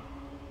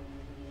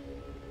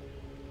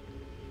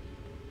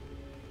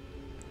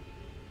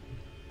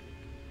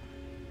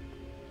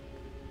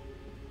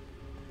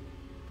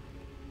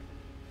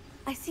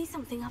 I see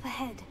something up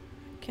ahead.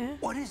 Okay.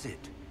 What is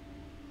it?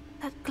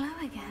 That glow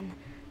again,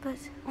 but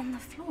on the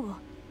floor.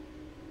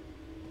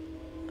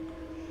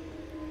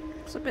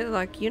 It's a bit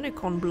like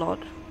unicorn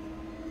blood.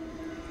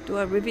 Do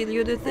I reveal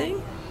you the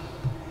thing?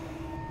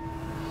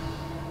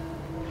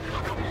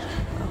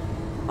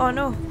 Oh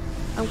no,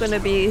 I'm gonna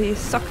be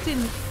sucked in.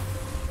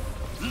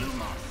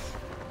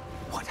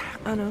 What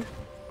happened? I know.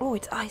 Oh,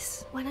 it's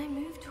ice. When I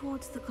moved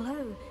towards the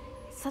glow,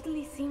 it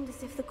suddenly seemed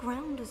as if the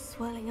ground was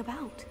swirling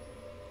about.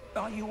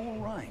 Are you all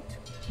right?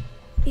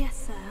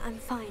 Yes, sir, I'm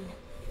fine.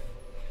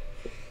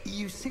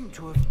 You seem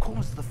to have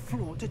caused the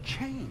floor to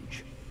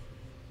change.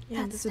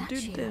 Yeah, That there's a dude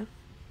statue. there.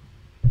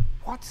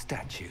 What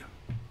statue?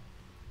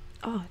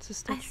 Oh, it's a I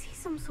statue. see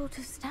some sort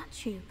of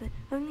statue, but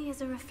only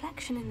as a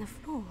reflection in the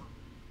floor.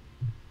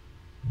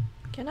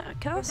 Can I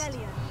cast?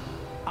 Revelio.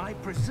 I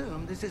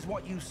presume this is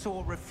what you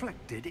saw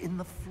reflected in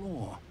the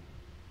floor.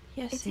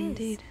 Yes, It is.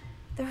 indeed.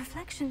 The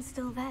reflection's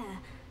still there,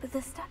 but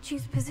the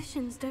statue's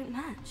positions don't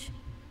match.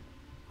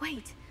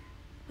 Wait,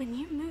 when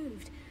you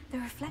moved, the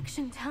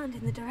reflection turned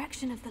in the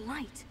direction of the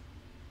light.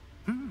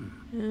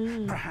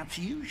 Perhaps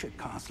you should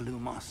cast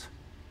Lumos.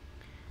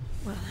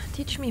 Well,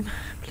 teach me,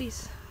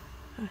 please.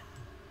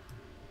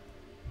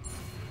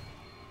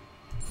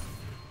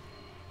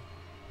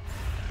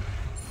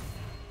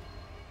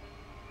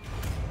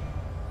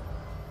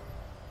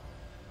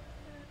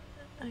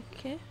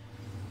 Okay.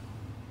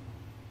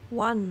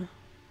 1.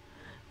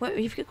 Well,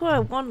 you've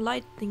got one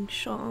lightning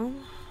shot,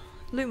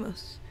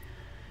 Lumos,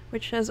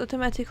 which has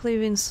automatically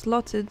been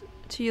slotted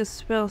to your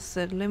spell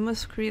set.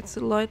 Lumos creates a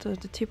light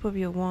at the tip of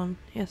your wand.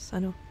 Yes, I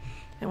know.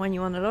 And when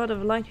you want a lot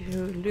of light, you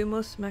do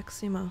Lumos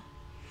Maxima.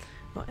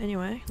 Well,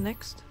 anyway,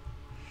 next.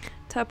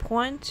 Tap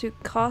 1 to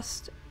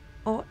cast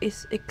or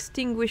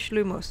extinguish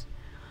Lumos.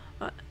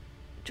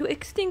 To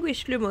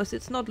extinguish Lumos,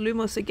 it's not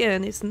Lumos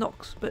again, it's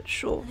Nox, but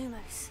sure.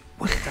 Lumos.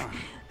 Well done.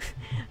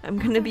 I'm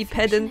gonna be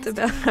pedant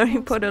about Harry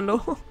Potter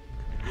lore.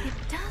 It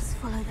does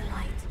follow the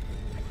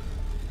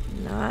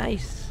light.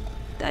 Nice.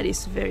 That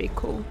is very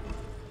cool.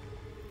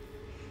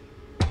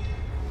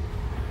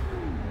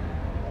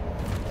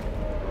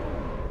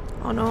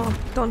 Oh no,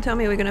 don't tell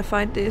me we're gonna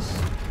fight this.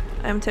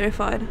 I am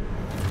terrified.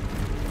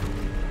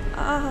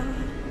 Ah.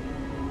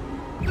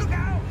 Look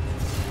out!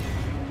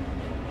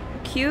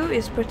 Q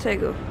is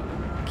Protego.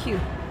 Q.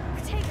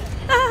 Protego.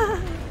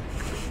 Ah!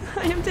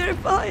 I am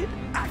terrified.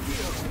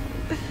 Accio!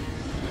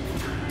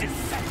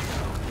 Defendo!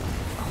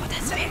 Oh,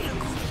 that's very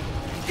cool.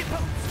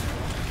 Depose!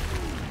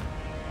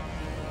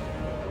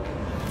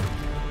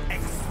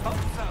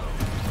 Expulso!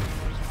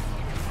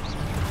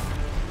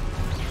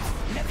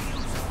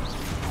 Levioso!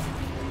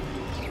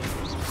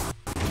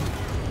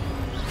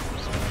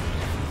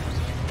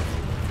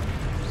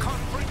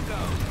 Confringo!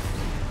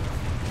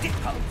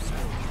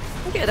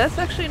 Deposo! Okay, that's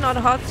actually not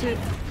hard to...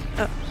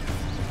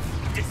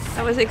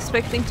 I was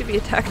expecting to be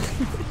attacked.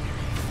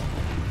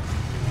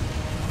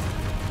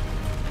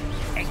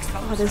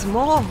 Oh, there's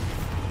more!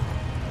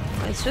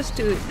 Oh, it's just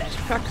to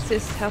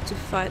practice how to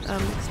fight,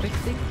 I'm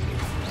expecting.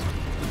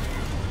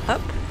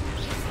 Up.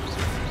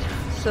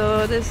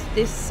 So there's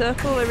this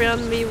circle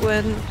around me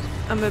when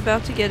I'm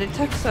about to get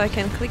attacked, so I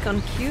can click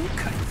on Q.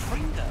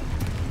 Confringo!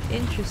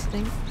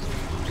 Interesting.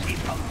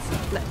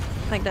 Deposo!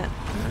 Like that.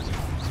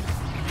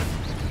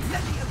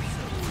 Levioso!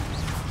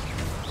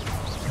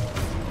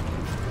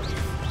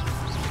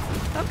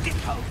 Up.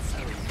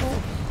 Deposo!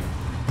 Oh.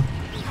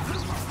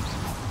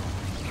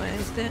 Where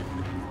is that?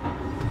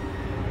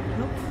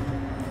 Nope.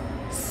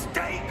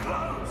 Stay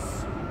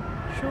close!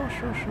 Sure.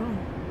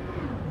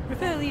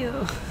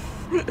 Revelio!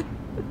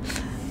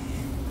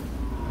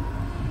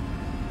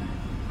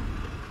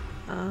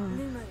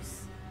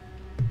 Lumos.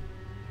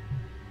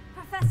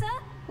 Professor?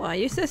 Wow,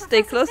 you said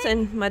stay close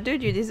and my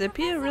dude, you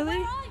disappear, Professor, really?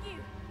 where are you?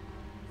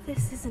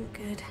 This isn't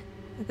good.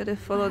 I gotta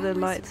follow Where the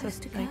am I lights,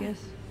 supposed to I go?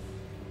 guess.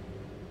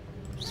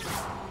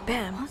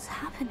 Bam! What's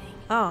happening?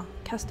 Oh,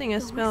 casting a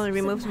The spell wisps of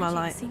removes my magic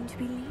light. seem to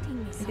be leading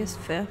me I guess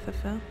somewhere.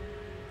 fair.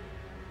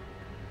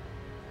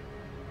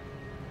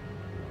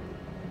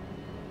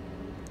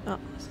 Oh,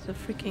 it's the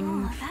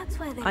freaking Oh, that's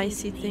where they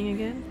icy lead me. thing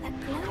again.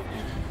 That glow.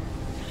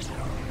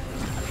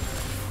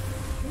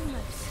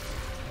 Lumos.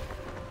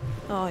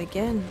 Oh,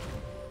 again.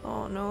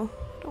 Oh no,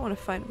 I don't want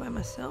to fight by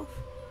myself.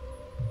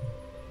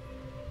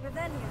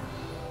 Revelio.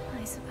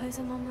 I suppose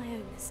I'm on my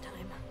own this time.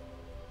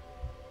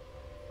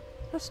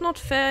 That's not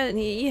fair,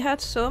 he had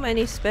so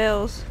many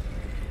spells.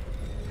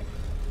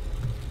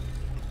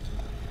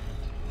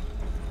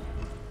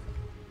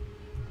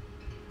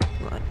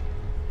 Right.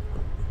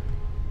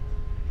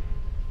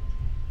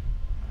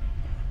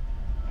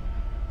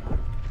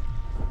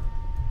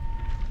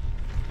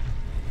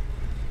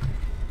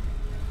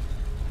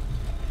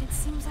 It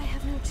seems I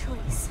have no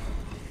choice.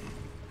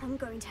 I'm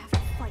going to have to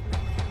fight my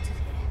way out of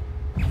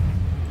here.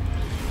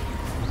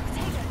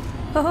 Potato.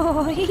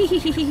 Oh,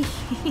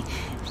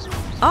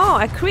 oh,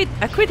 I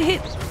crit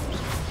hit.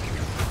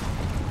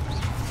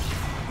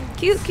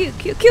 Q.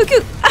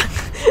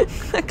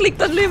 I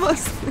clicked on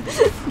Lumos.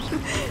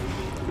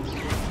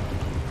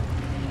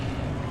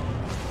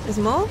 There's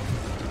more?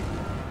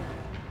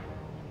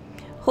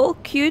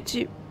 Hold Q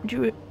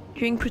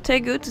during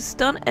Protego to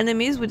stun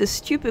enemies with a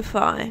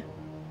Stupefy.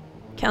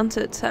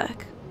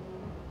 Counter-attack.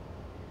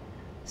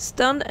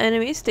 Stunned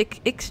enemies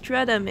take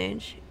extra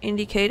damage,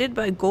 indicated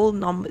by gold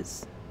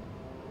numbers.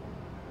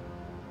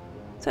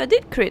 So I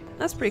did crit.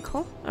 That's pretty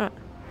cool. Alright.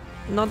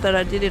 Not that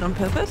I did it on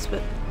purpose,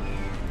 but...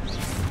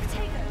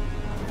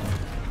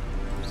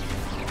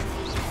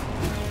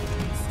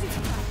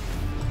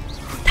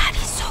 That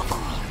is so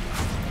cool!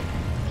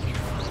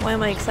 Why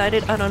am I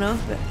excited? I don't know,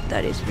 but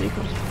that is pretty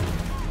cool.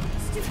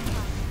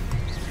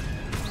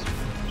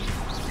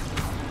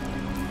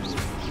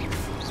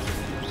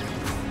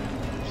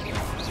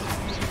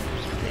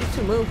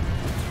 move.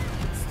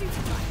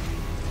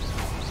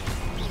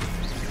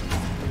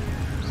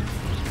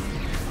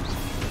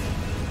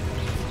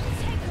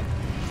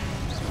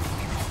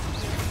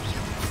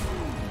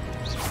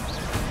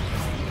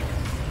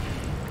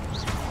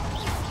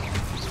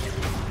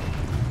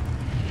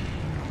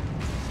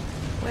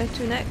 Where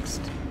to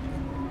next?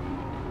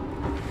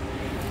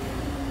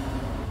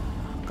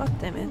 God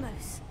damn it.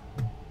 Almost.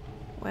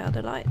 Where are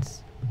the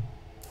lights?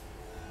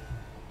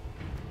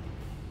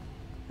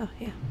 Oh,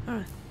 yeah,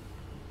 alright.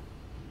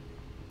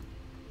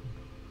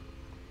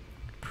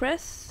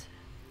 Press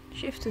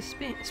shift to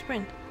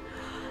sprint.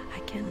 I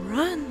can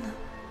run!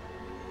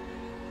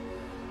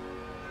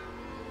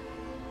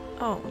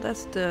 Oh,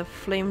 that's the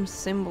flame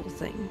symbol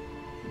thing,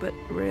 but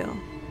real.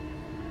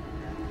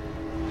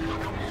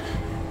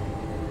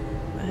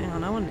 But hang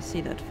on, I want to see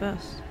that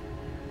first.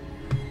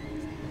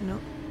 No.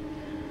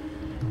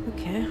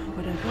 Okay,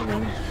 whatever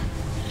then.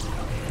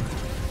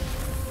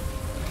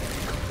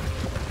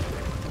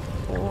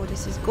 Oh,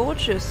 this is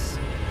gorgeous.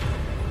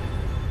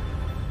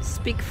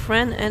 Speak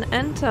friend and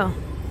enter.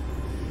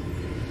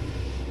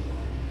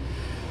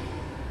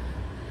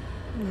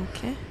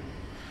 Okay.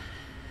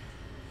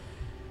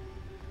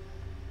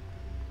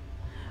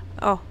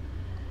 Oh.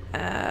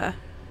 I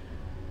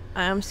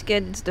am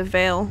scared it's the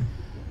veil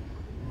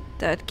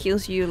that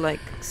kills you like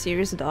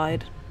Sirius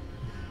died.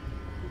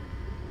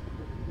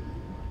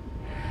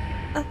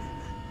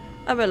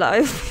 I'm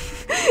alive.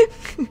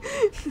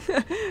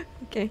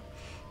 Okay.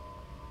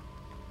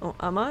 Oh,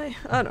 am I?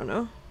 I don't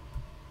know.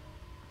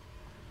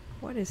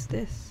 What is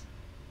this?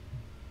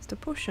 It's the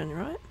potion,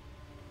 right?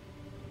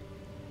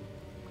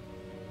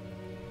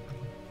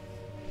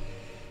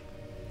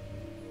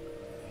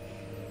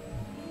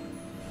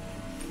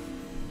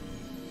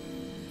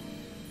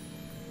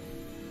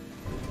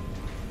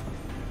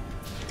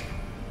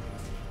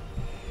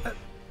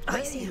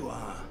 There you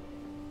are.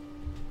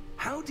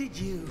 How did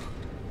you...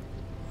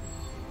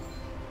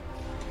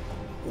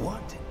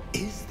 What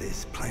is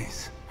this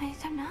place? I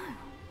don't know.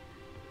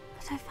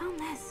 But I found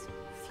this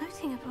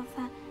floating above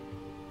that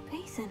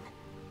basin.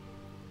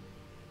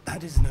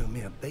 That is no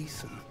mere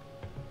basin.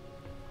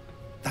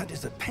 That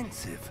is a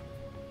pensive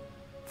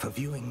for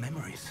viewing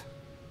memories.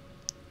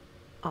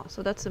 Oh,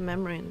 so that's a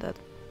memory in that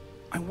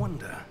I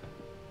wonder...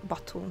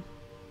 bottle.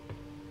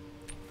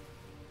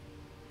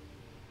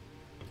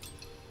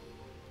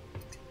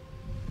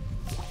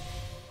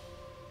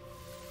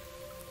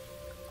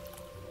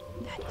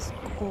 That is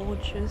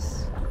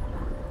gorgeous.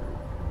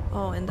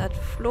 Oh, and that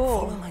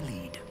floor. Follow my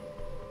lead.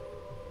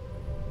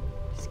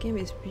 This game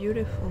is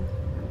beautiful.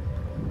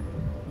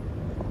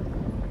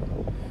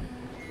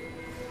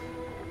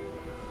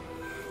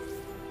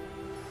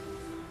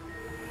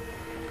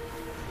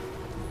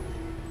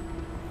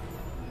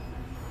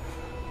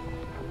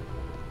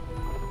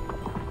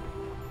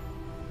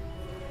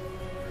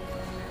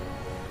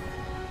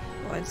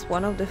 Oh, it's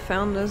one of the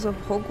founders of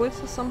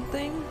Hogwarts or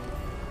something.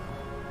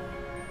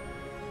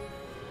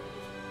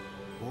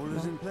 All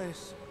is in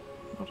place.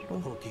 Not at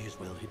all. Portkey is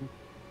well hidden.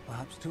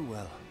 Perhaps too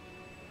well.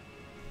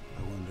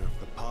 I wonder if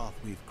the path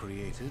we've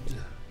created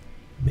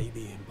may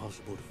be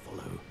impossible to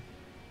follow.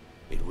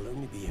 It will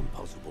only be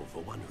impossible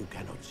for one who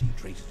cannot see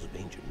traces of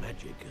ancient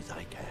magic as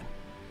I can.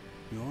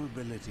 Your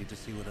ability to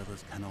see what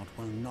others cannot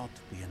will not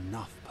be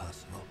enough,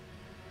 Percival.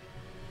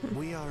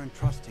 We are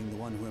entrusting the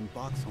one who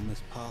embarks on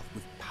this path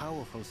with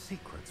powerful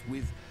secrets,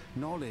 with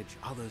knowledge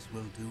others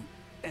will do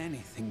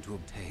anything to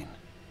obtain.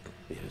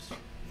 Yes,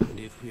 and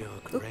if we are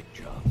correct,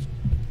 Charles,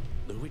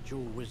 the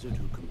ritual wizard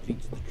who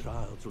completes the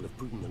trials will have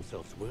proven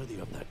themselves worthy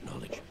of that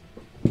knowledge,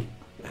 and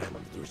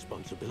the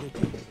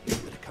responsibility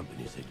that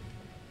accompanies it.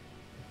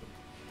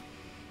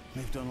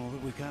 We've done all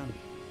that we can.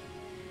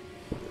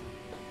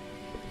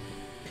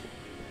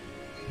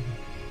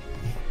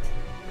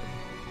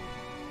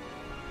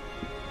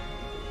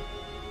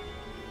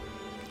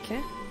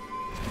 Okay.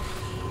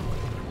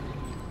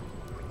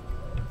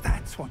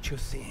 That's what you're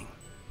seeing.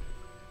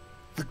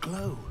 The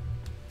glow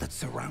that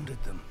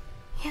surrounded them.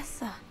 Yes,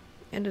 sir.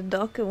 And the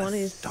darker one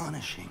is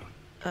Astonishing.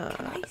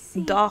 I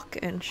see dark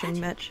ancient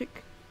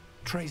magic.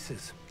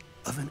 Traces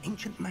of an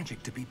ancient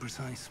magic, to be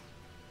precise.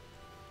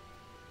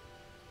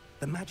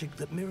 The magic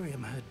that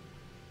Miriam had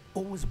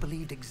always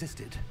believed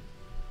existed,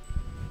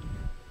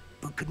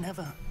 but could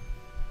never.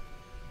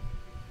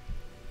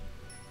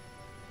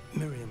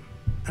 Miriam,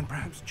 and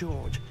perhaps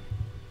George,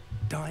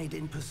 died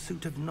in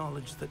pursuit of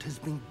knowledge that has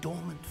been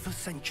dormant for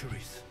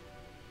centuries.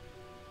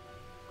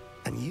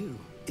 And you,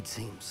 it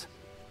seems,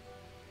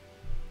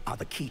 are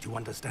the key to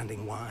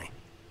understanding why.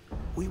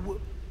 We were...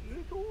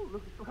 It all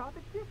looks rather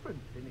different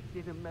than it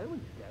did a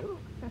moment ago.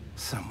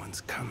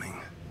 Someone's coming.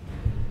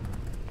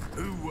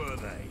 Who were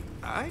they?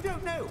 I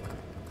don't know.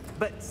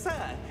 But,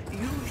 sir,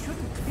 you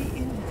shouldn't be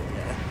in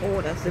here.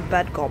 Oh, that's the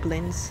bad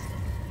goblins.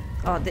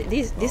 Oh,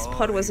 this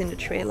part was in the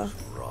trailer.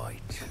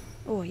 Right.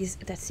 Oh,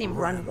 that's him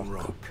run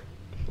rock.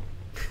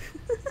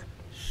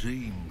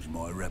 Seems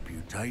my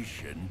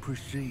reputation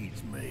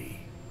precedes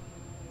me.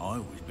 I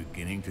was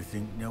beginning to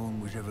think no one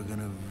was ever going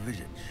to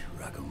visit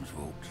Rackham's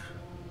vault.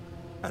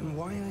 And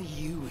why are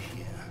you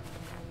here?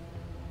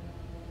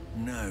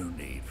 No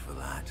need for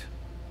that.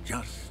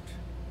 Just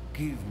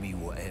give me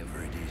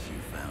whatever it is you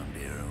found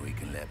here and we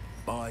can let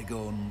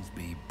bygones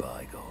be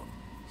bygones.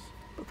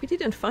 But we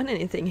didn't find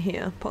anything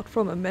here apart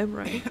from a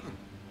memory.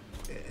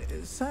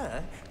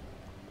 Sir,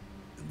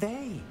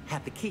 they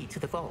had the key to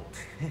the vault.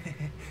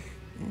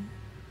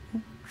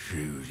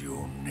 Choose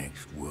your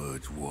next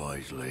words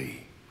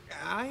wisely.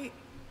 I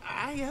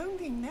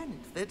only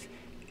meant that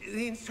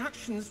the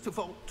instructions to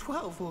Vault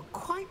 12 were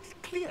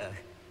quite clear.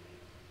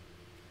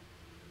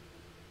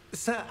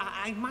 Sir,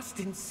 I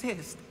must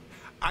insist.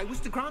 I was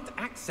to grant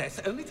access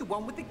only to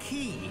one with the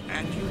key,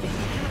 and you didn't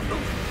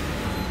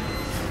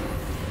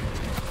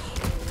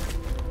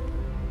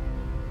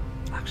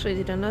Actually,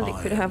 didn't know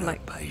they could have no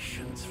like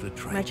patience for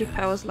magic traitors.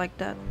 powers like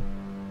that.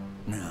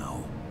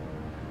 Now,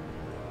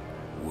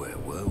 where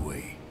were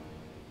we?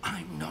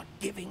 I'm not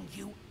giving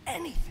you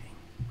anything.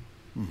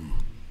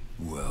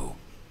 Well,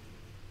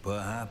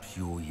 perhaps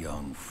your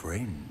young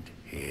friend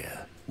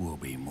here will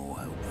be more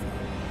helpful.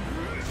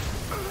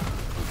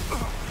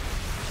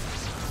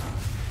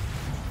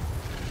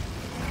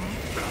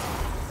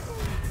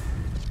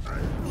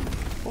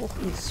 Oh,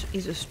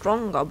 he's a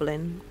strong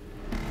goblin.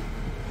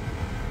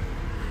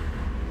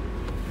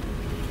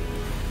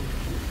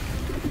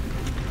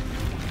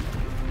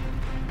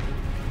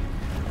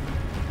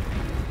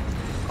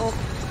 Oh,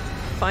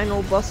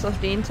 final boss of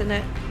the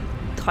internet,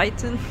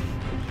 Titan.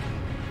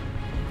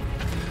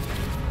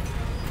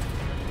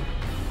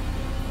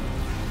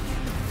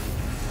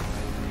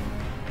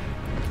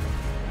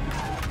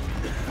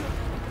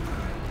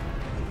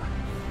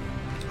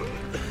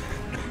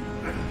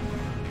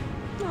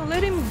 Oh,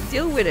 let him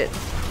deal with it.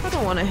 I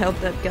don't want to help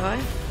that guy.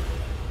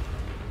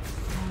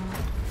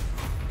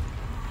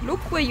 Look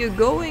where you're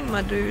going,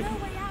 my dude.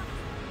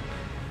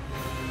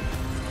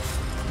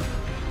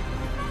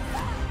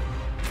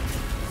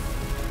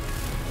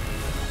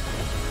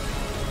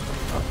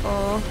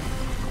 Uh-oh.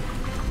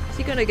 Is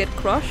he gonna get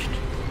crushed?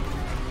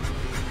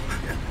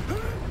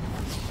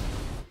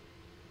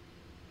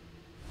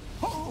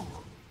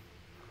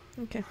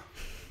 Okay.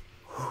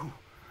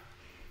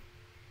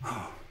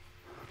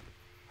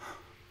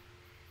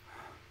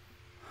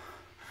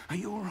 Are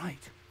you all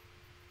right?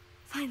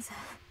 Fine, sir.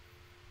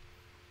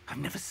 I've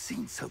never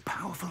seen so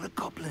powerful a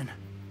goblin.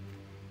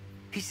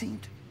 He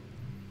seemed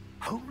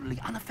wholly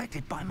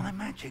unaffected by my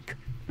magic.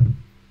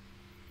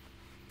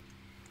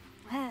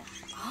 Where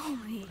are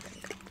we?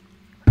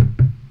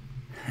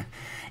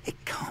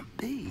 It can't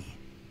be.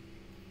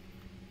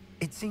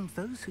 It seems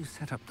those who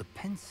set up the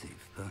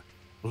pensive, the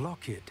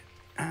locket,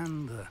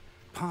 and the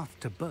path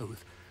to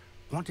both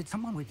wanted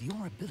someone with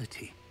your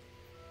ability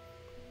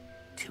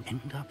to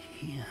end up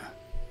here.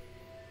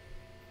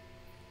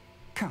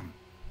 Come.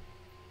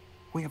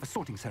 We have a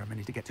sorting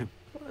ceremony to get to.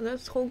 Oh,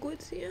 that's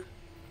Hogwarts here?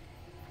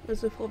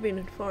 That's the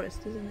Forbidden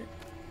Forest, isn't it?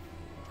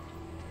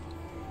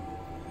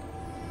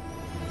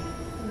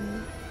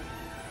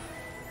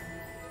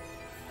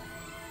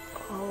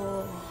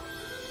 Oh.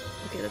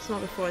 Okay, that's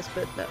not a forest,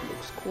 but that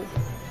looks cool.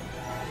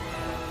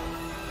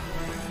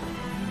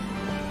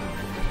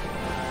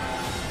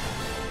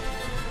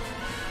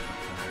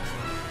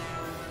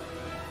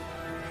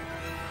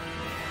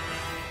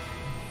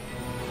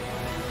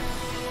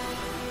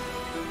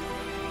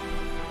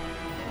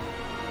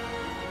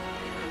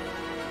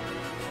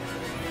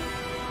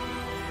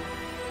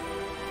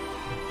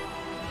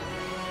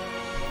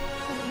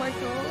 Oh my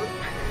god.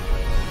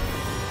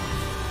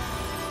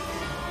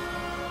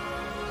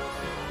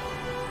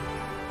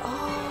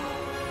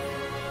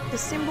 Oh, the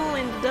symbol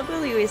in the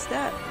W is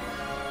that.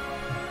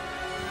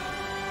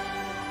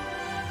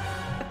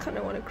 I kind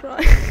of want to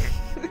cry.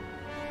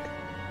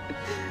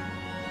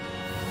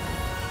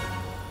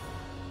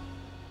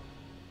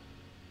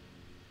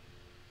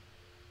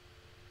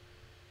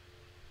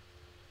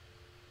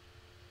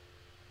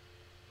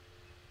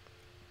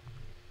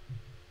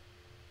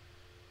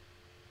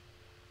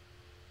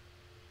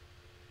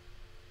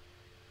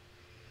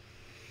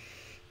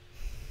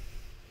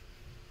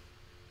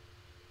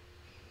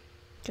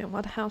 Okay,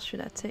 what house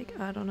should I take?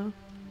 I don't know.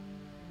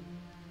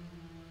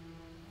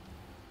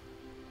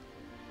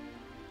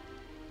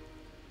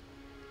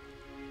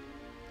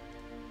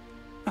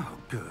 Oh,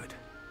 good.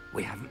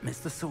 We haven't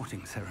missed the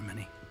sorting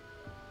ceremony.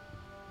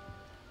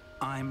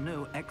 I'm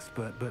no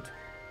expert, but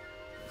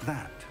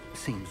that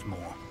seems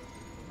more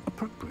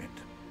appropriate.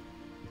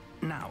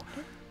 Now,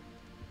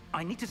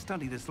 I need to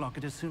study this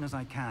locket as soon as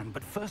I can,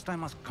 but first I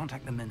must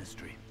contact the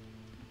Ministry.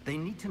 They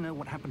need to know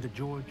what happened to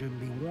George and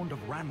be warned of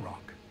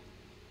Ranrock.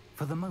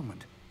 For the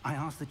moment, I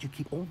ask that you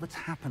keep all that's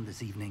happened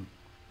this evening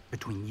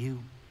between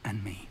you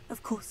and me.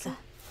 Of course, sir.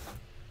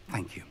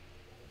 Thank you.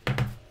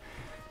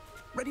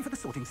 Ready for the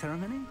sorting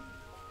ceremony?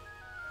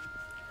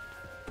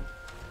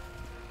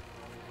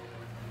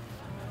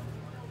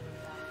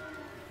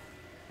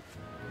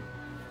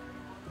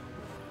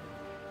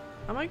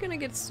 Am I gonna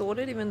get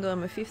sorted even though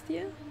I'm a 5th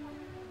year?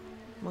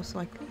 Most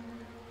likely.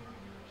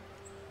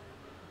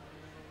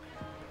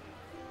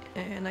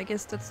 And I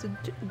guess that's the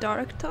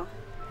director.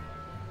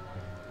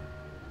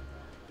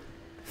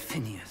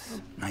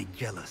 Phineas,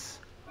 Nigellus.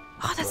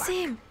 Oh, that's Black.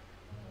 him!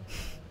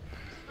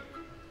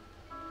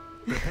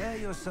 Prepare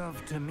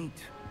yourself to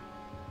meet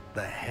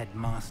the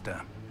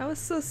headmaster. I was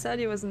so sad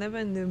he was never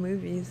in the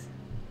movies.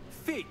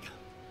 Fig,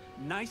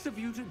 nice of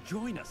you to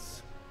join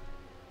us.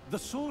 The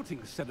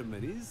sorting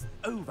ceremony's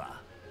over.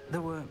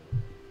 There were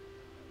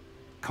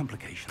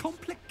complications.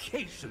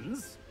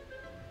 Complications?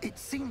 It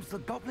seems the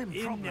goblin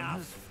problem has...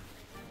 Enough.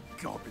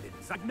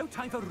 Goblins. I've no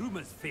time for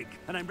rumors, Fig,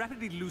 and I'm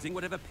rapidly losing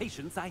whatever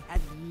patience I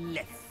had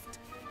left.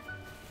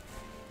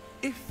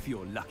 If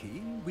you're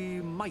lucky,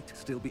 we might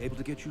still be able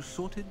to get you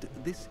sorted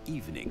this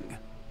evening.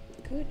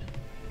 Good.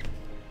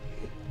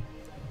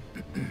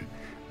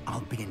 I'll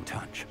be in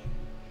touch.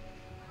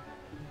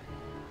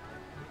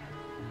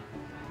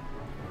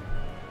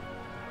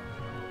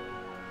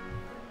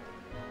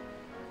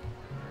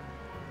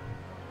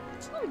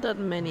 It's not that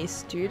many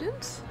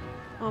students.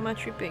 Or am I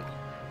tripping?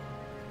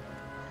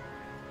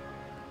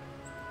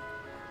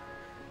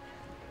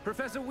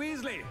 Professor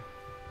Weasley,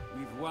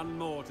 we've one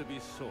more to be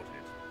sorted.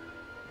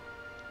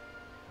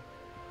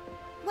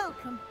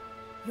 Welcome.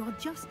 You're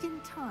just in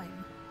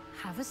time.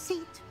 Have a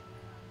seat.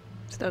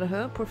 Is that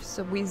her,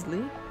 Professor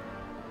Weasley?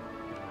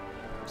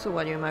 So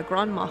what, you're my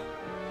grandma?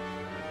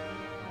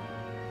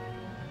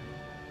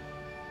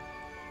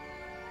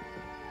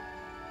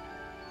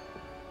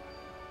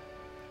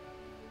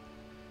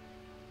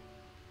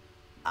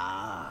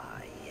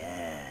 Ah,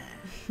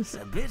 yes.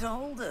 A bit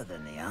older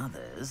than the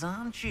others,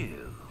 aren't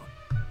you?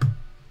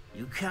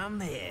 You come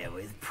here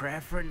with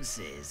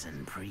preferences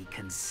and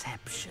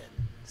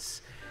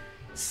preconceptions.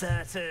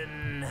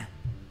 Certain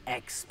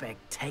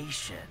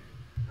expectations.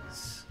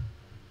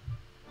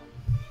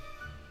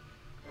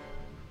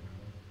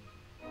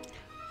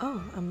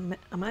 Oh,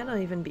 I might not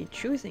even be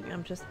choosing.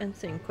 I'm just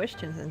answering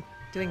questions and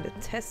doing the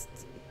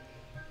tests.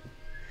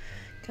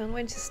 Can't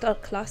wait to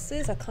start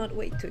classes. I can't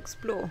wait to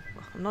explore.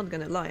 Well, I'm not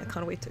gonna lie, I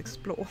can't wait to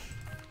explore.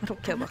 I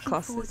don't care about I'm looking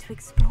classes. forward to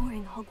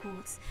exploring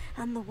Hogwarts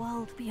and the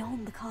world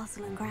beyond the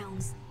castle and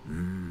grounds.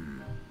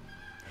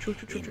 True.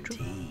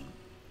 Indeed.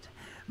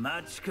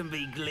 Much can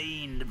be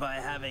gleaned by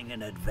having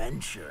an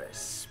adventurous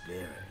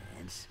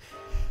spirit,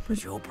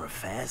 but your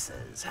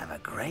professors have a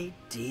great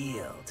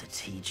deal to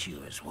teach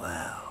you as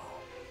well.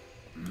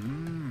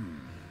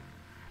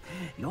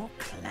 You're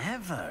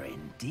clever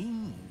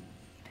indeed.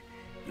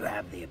 You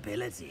have the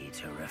ability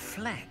to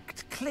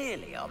reflect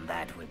clearly on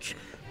that which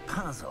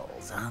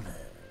puzzles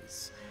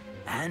others.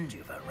 And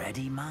you've a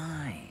ready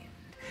mind,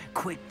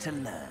 quick to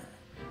learn.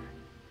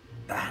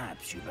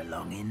 Perhaps you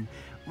belong in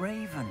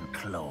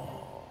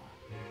Ravenclaw.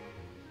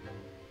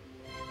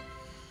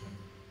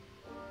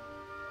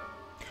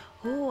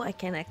 Oh, I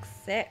can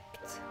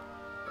accept.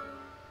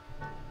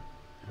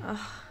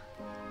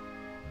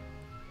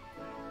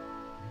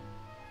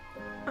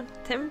 I'm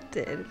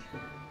tempted.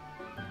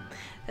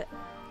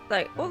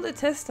 Like, all the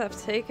tests I've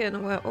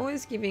taken were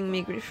always giving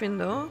me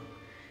Gryffindor.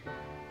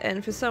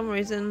 And for some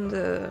reason,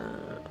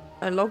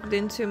 I logged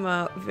into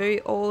my very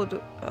old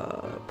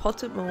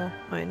Pottermore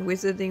in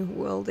Wizarding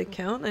World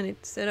account, and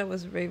it said I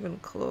was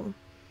Ravenclaw.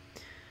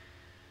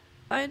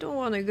 I don't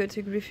want to go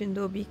to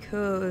Gryffindor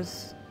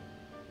because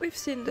we've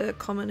seen the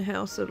common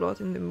house a lot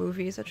in the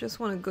movies. I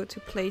just want to go to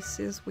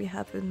places we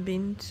haven't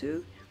been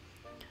to.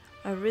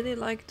 I really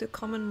like the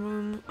common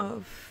room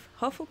of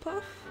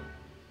Hufflepuff.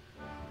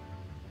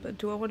 But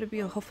do I want to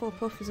be a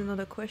Hufflepuff is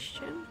another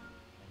question.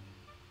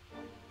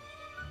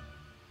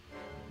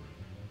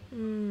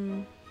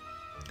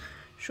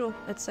 Sure,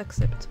 let's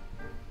accept.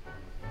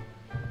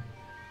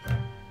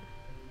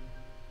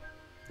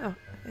 Oh,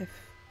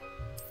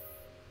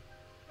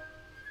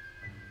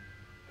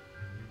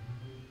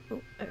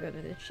 Oh, I got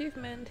an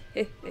achievement.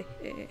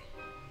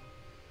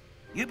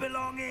 You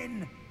belong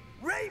in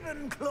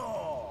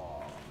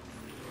Ravenclaw!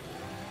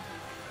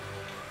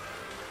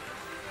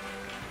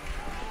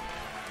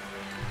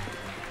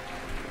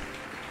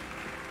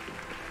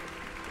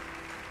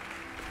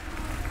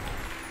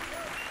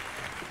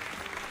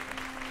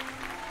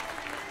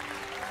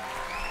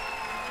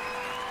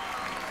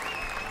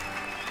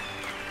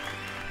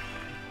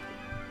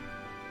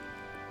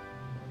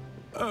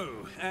 Oh,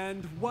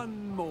 and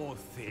one more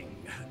thing.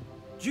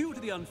 Due to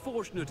the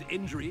unfortunate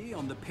injury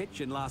on the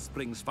pitch in last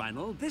spring's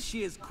final, this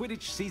year's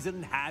Quidditch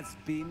season has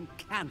been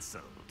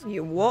cancelled.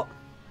 You what?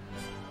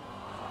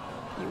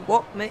 You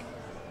what, mate?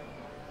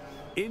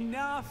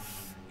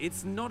 Enough!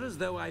 It's not as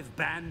though I've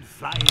banned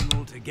flying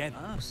altogether.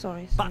 Oh,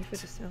 sorry But for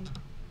the sound.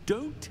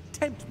 don't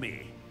tempt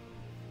me.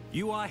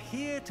 You are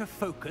here to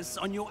focus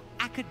on your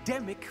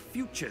academic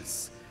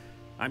futures.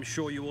 I'm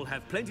sure you will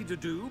have plenty to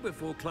do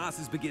before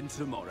classes begin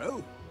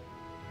tomorrow.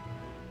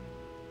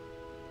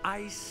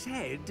 I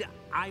said,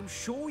 I'm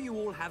sure you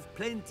all have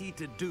plenty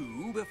to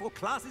do before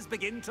classes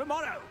begin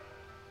tomorrow.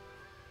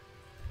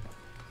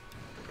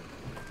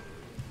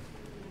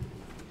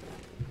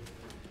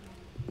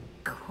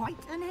 Quite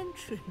an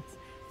entrance.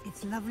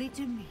 It's lovely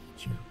to meet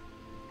you.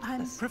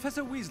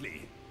 Professor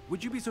Weasley,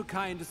 would you be so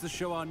kind as to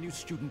show our new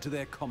student to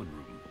their common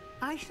room?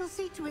 I shall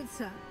see to it,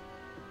 sir.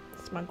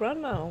 It's my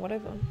grandma or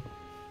whatever.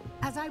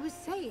 As I was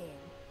saying,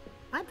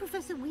 I'm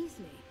Professor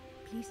Weasley.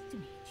 Pleased to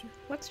meet you.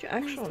 What's your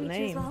actual Nice to meet you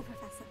name? as well,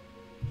 Professor.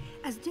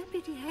 As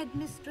Deputy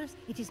Headmistress,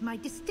 it is my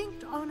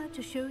distinct honor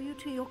to show you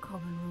to your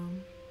common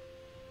room.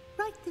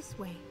 Right this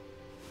way.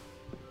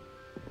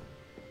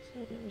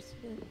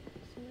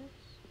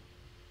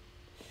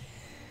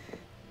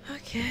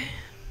 Okay.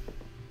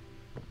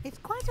 It's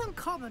quite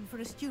uncommon for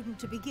a student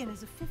to begin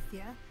as a 5th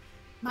year.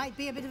 Might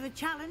be a bit of a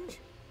challenge,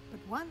 but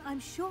one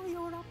I'm sure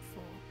you're up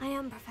for. I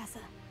am,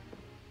 Professor.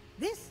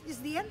 This is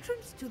the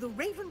entrance to the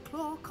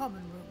Ravenclaw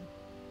common room.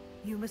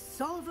 You must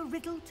solve a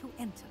riddle to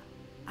enter.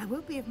 I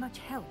won't be of much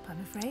help, I'm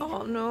afraid.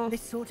 Oh no.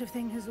 This sort of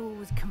thing has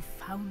always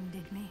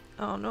confounded me.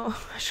 Oh no,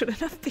 I shouldn't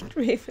have picked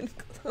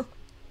Ravenclaw.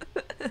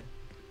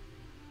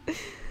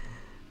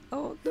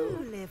 Oh no.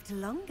 Who lived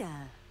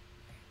longer?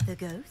 The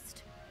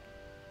ghost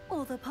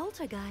or the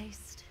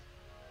poltergeist?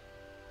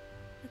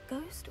 A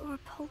ghost or a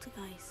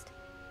poltergeist?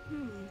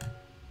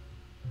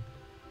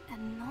 A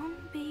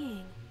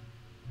non-being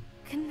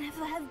can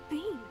never have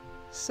been.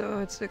 So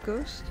it's a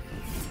ghost?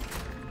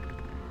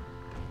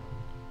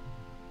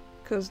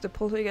 Because the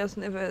poltergeist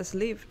never has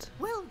lived.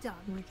 Well done.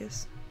 I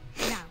guess.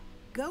 Now,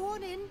 go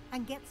on in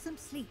and get some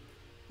sleep.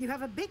 You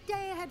have a big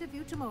day ahead of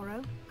you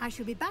tomorrow. I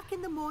shall be back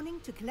in the morning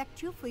to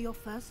collect you for your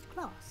first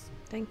class.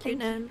 Thank you,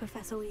 Thank you,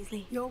 Professor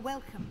Weasley. You're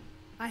welcome.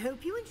 I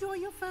hope you enjoy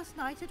your first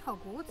night at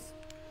Hogwarts.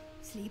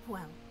 Sleep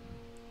well.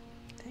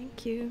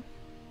 Thank you.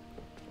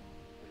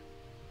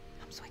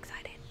 I'm so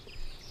excited.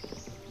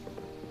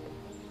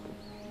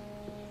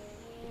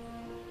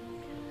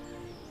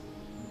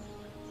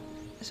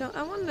 So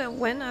I wonder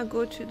when I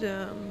go to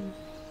the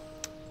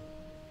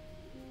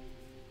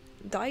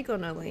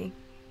Diagon Alley,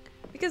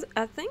 because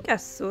I think I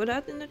saw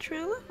that in the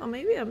trailer, or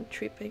maybe I'm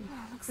tripping.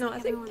 No, like I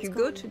think you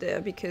go to there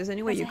because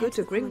anyway you go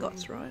to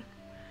Gringotts, right?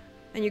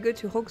 And you go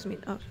to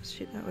Hogsmeade. Oh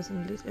shit, I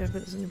wasn't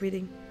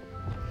reading.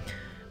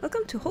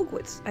 Welcome to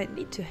Hogwarts. I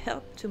need to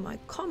help to my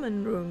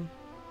common room.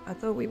 I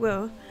thought we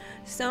were.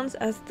 Sounds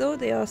as though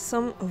there are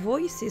some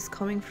voices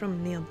coming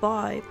from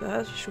nearby, but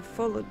I should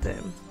follow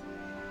them.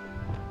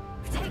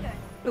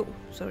 Oh,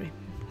 sorry.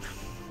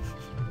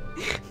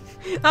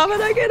 How about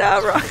I get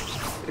out right?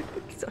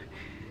 Sorry.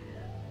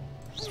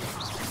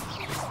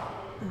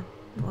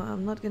 Well,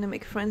 I'm not gonna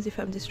make friends if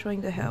I'm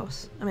destroying the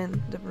house. I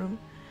mean, the room.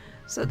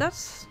 So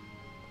that's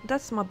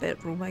my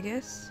bedroom, I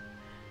guess.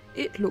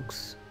 It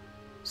looks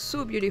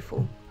so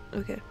beautiful.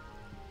 Okay.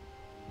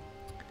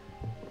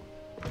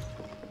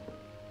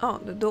 Oh,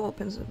 the door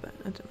opens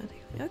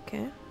automatically.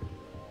 Okay.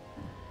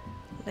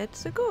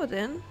 Let's go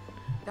then.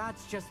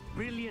 That's just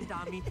brilliant,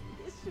 Amit.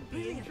 This should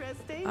be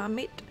interesting.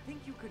 Amit. I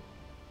think you could.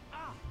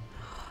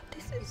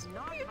 This is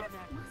beautiful.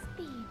 Must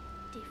be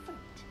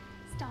different.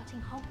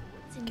 Starting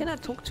Hogwarts in Can I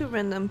talk to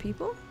random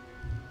people?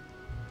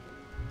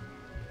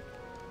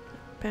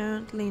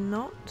 Apparently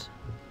not.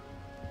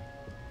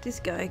 This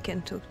guy I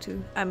can talk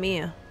to.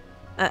 Amit.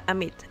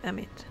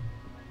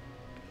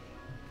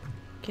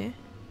 Okay.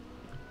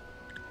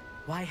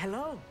 Why,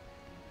 hello.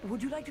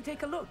 Would you like to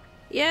take a look?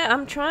 Yeah,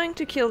 I'm trying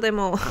to kill them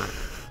all.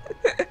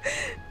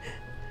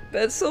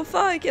 But so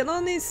far I can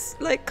only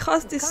like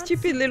cast this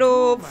stupid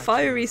little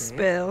fiery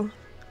spell.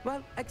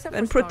 Well, except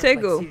and for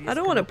Protego. I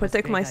don't want to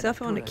protect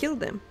myself, I want to kill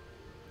them.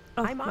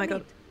 Oh I'm my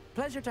god.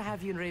 Pleasure to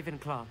have you in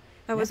Ravenclaw.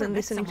 I wasn't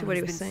listening to what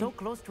he was saying. So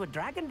close to a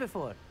dragon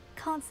before.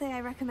 Can't say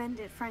I recommend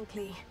it,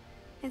 frankly.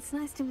 It's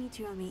nice to meet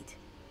you, Amit.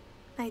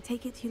 I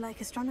take it you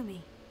like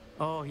astronomy.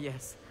 Oh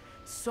yes,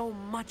 so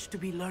much to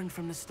be learned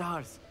from the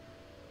stars.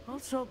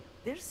 Also,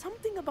 there's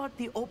something about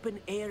the open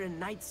air and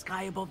night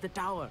sky above the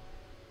tower.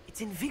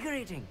 It's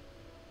invigorating.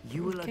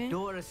 You will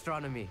adore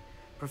astronomy.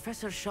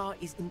 Professor Shaw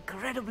is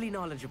incredibly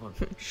knowledgeable.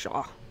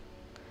 Shaw.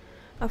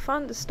 I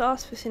find the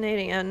stars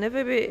fascinating. I'll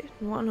never be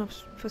one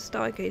for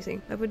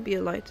stargazing. That would be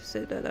a lie to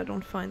say that I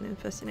don't find them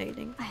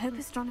fascinating. I hope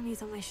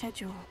astronomy's on my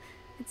schedule.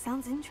 It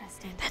sounds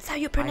interesting. That's how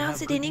you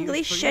pronounce it in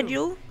English,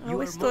 schedule? I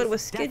always thought it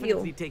was schedule.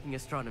 Definitely taking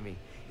astronomy.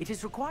 It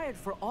is required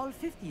for all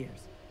 5th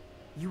years.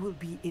 You will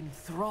be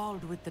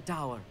enthralled with the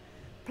tower.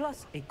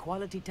 Plus, a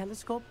quality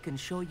telescope can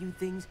show you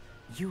things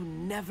you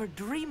never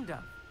dreamed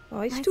of.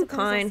 Oh, he's too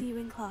kind. I'll see you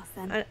in class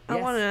then.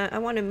 I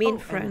want a mean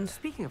friend.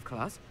 Speaking of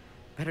class,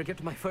 better get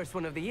to my first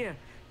one of the year.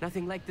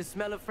 Nothing like the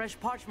smell of fresh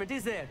parchment,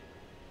 is there?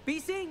 Be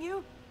seeing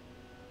you.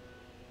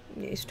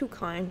 Yeah, he's too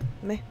kind.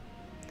 Meh.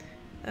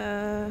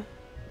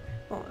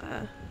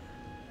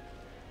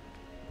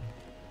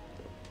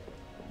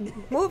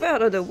 Move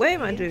out of the way,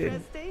 my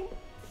dude.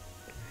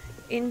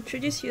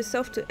 Introduce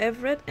yourself to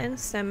Everett and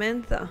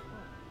Samantha.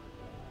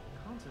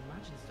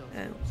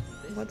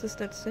 What does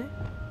that say?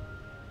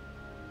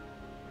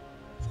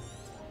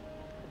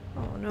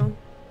 Oh no.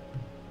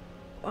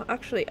 Well,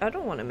 actually, I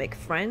don't want to make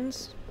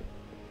friends.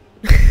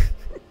 Bam,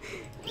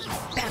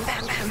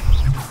 bam, bam.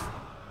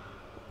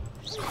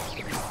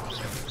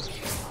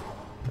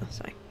 Oh,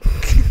 sorry.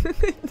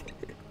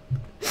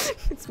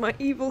 It's my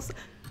evil.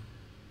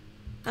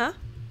 Huh?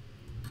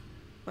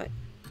 Wait.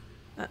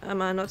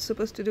 Am I not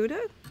supposed to do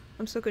that?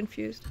 I'm so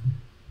confused.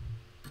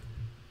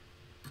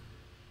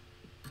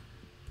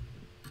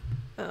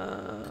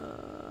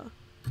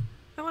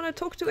 I want to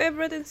talk to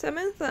Everett and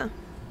Samantha.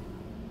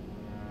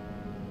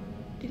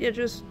 Did you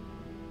just...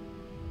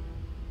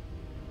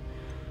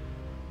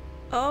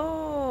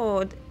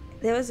 Oh,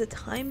 there was a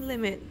time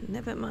limit.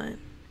 Never mind.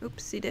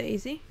 Oopsie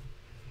daisy.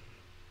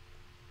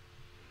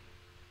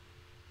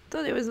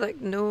 Thought there was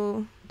like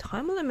no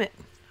time limit.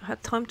 I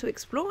had time to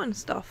explore and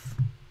stuff.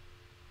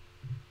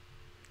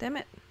 Damn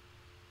it.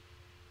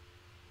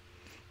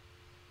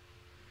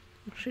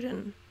 I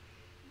shouldn't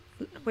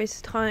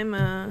waste time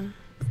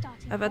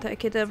Avada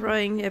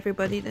Kedavraing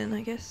everybody then,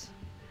 I guess.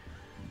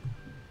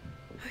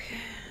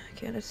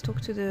 Okay, let's talk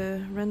to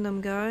the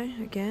random guy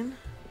again.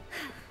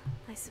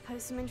 I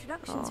suppose some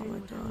introductions are in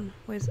order. God.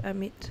 Where's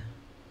Amit?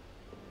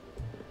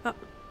 Ah.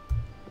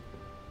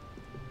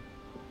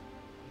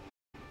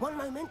 One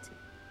moment.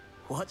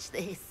 Watch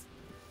this.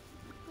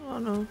 Oh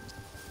no.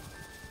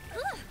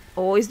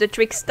 Oh, he's the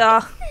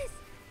trickster.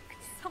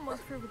 Someone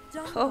threw a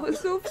dump. Oh,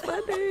 it's so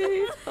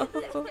funny.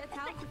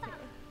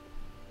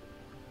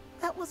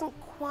 That wasn't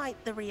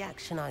quite the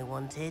reaction I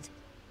wanted.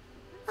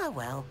 Oh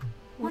well.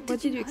 What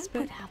did you expect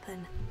would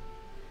happen?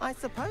 I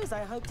suppose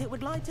I hoped it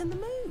would lighten the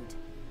mood.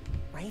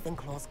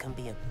 Ravenclaws can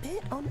be a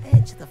bit on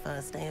edge the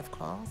first day of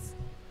class.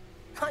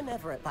 I'm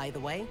Everett, by the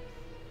way.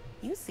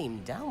 You seem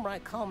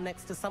downright calm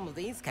next to some of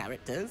these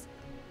characters,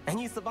 and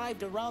you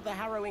survived a rather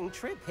harrowing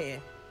trip here.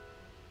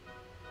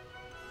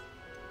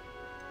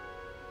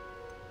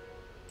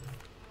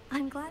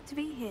 I'm glad to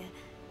be here,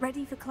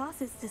 ready for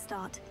classes to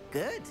start.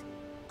 Good.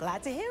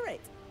 Glad to hear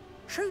it.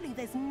 Truly,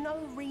 there's no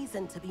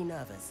reason to be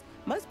nervous.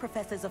 Most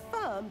professors are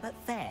firm but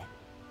fair.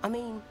 I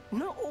mean,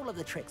 not all of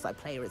the tricks I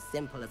play are as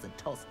simple as a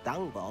tossed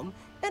dung bomb,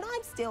 and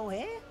I'm still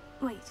here.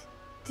 Wait,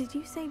 did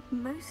you say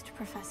most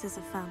professors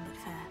are firm but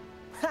fair?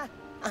 Ha!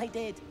 I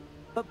did.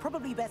 But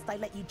probably best I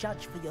let you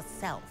judge for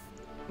yourself.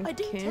 Okay. I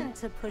do tend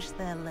to push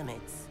their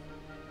limits.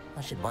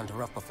 I should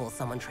wander off before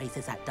someone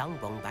traces that dung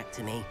bomb back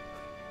to me.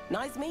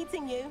 Nice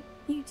meeting you.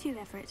 You too,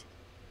 Everett.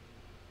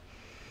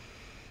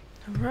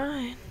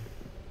 Alright.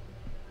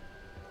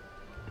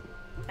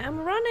 I'm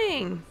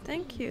running!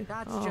 Thank you.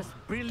 That's just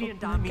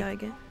brilliant, Ami.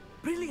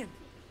 Brilliant!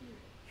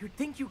 You'd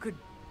think you could...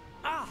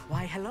 Ah,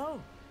 why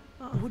hello.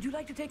 Would you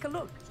like to take a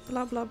look?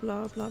 Blah blah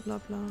blah blah blah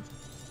blah.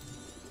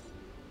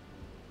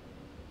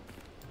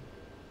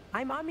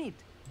 I'm Amit.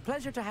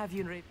 Pleasure to have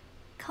you in Raven.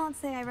 Can't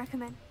say I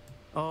recommend.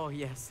 Oh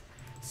yes.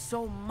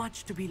 So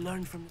much to be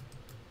learned from...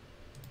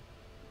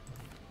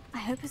 I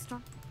hope it's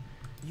strong.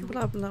 You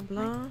blah blah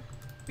blah.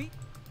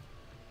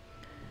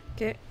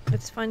 Okay,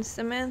 let's find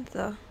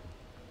Samantha.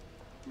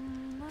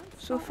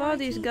 So far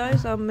these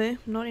guys are meh,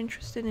 not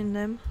interested in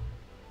them.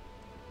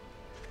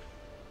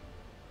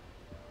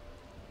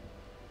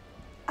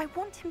 I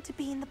want him to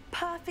be in the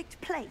perfect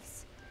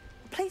place.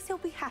 A place he'll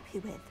be happy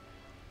with.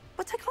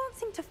 But I can't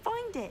seem to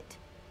find it.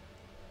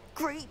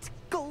 Great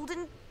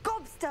golden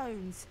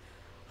gobstones!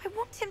 I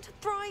want him to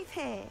thrive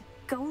here.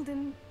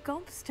 Golden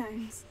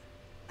gobstones?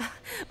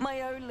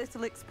 My own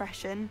little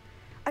expression.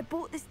 I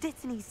bought this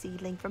Dittany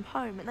seedling from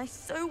home and I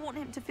so want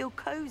him to feel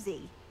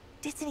cozy.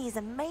 Dittany is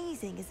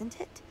amazing, isn't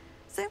it?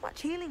 So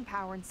much healing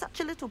power in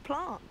such a little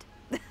plant.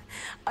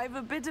 I've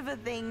a bit of a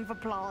thing for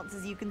plants,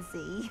 as you can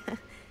see.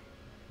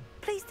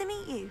 Pleased to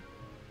meet you.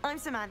 I'm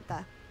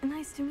Samantha.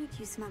 Nice to meet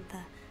you,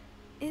 Samantha.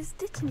 Is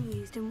Dittany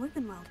used in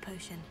Wiggenweld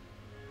potion?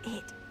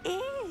 It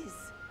is.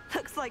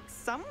 Looks like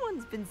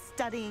someone's been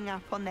studying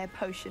up on their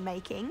potion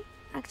making.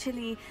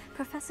 Actually,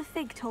 Professor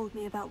Fig told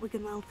me about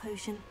Wiggenweld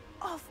potion.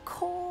 Of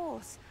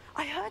course.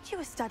 I heard you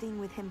were studying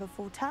with him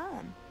before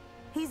term.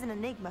 He's an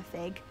enigma,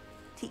 Fig.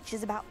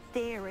 Teaches about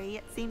theory,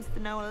 it seems to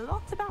know a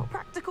lot about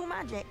practical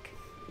magic.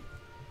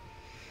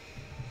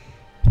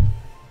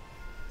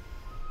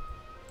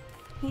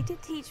 He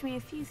did teach me a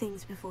few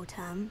things before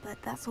term,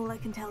 but that's all I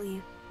can tell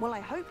you. Well,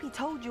 I hope he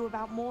told you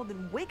about more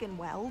than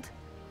Wiggenweld.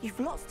 You've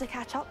lots to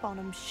catch up on,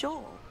 I'm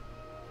sure.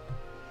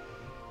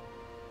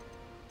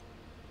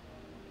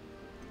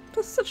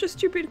 That's such a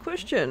stupid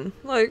question.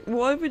 Like,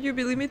 why would you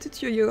be limited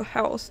to your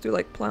house to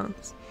like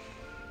plants?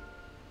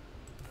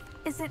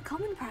 Is it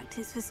common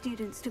practice for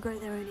students to grow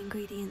their own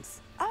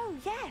ingredients? Oh,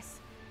 yes.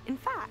 In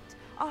fact,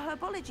 our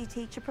herbology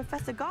teacher,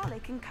 Professor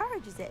Garlick,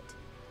 encourages it.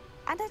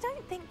 And I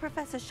don't think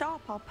Professor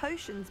Sharp, our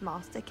potions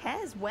master,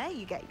 cares where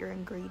you get your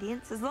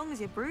ingredients, as long as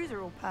your brews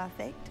are all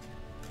perfect.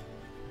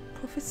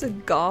 Professor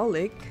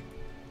Garlick?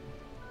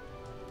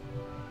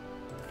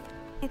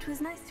 It was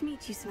nice to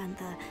meet you,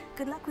 Samantha.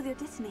 Good luck with your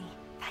Dittany.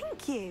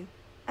 Thank you.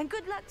 And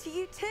good luck to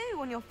you too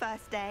on your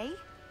first day.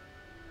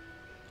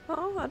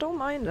 Oh, I don't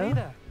mind though. Hey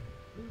there.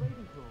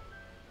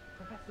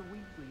 Professor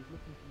Weasley is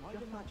looking for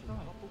just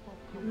outside.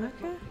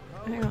 Okay.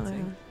 Hang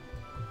on.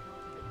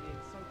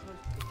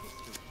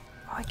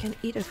 Oh, I can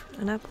eat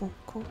an apple.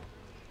 Cool.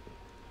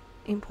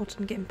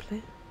 Important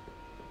gameplay.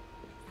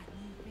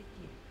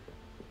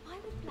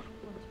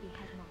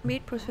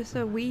 Meet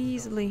Professor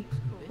Weasley.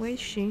 Where is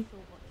she?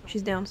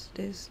 She's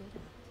downstairs.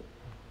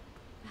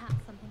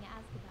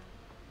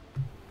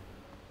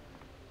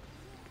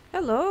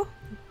 Hello.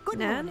 Good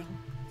Nan. morning.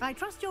 I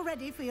trust you're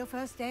ready for your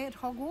first day at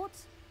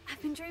Hogwarts?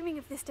 I've been dreaming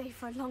of this day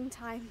for a long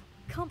time.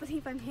 Can't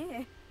believe I'm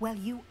here. Well,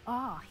 you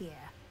are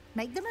here.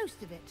 Make the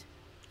most of it.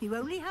 You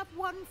only have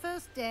one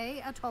first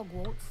day at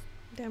Hogwarts.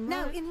 Damn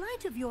Now, right. in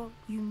light of your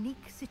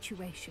unique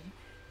situation,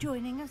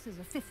 joining us as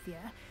a 5th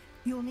year,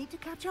 you'll need to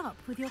catch up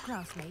with your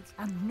classmates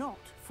and not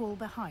fall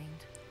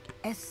behind.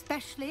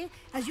 Especially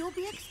as you'll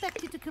be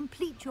expected to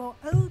complete your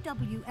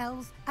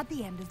OWLs at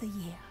the end of the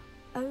year.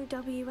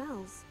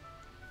 OWLs?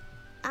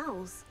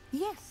 Owls?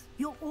 Yes,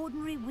 your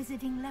ordinary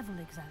wizarding level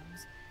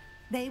exams.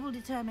 They will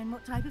determine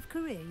what type of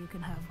career you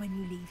can have when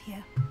you leave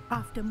here.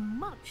 After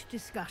much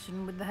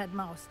discussion with the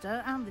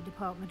headmaster and the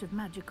Department of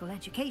Magical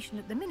Education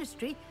at the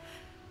Ministry,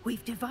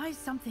 we've devised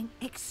something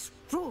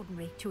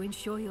extraordinary to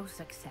ensure your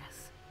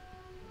success.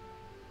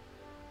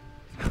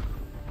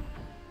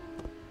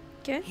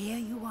 Okay. Here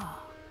you are.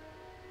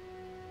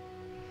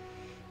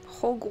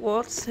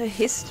 Hogwarts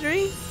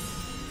history.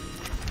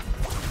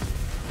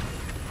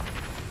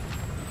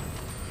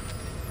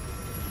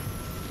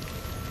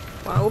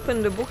 Well, I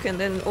open the book and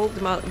then all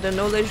the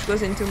knowledge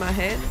goes into my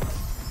head.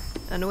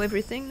 I know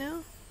everything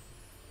now.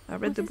 I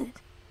read the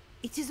book.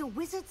 It is a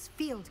wizard's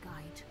field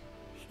guide.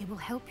 It will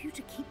help you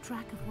to keep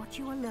track of what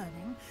you are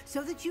learning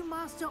so that you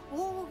master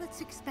all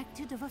that's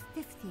expected of a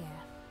 5th year.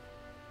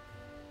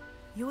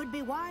 You would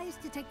be wise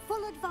to take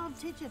full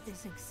advantage of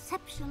this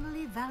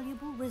exceptionally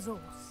valuable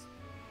resource.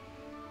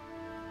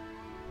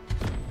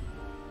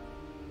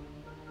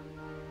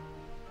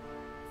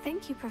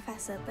 Thank you,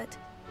 Professor, but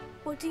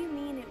what do you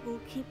mean it will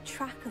keep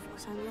track of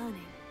what I'm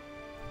learning?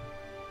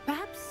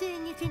 Perhaps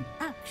seeing it in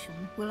action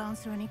will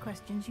answer any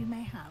questions you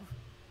may have.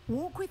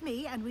 Walk with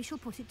me and we shall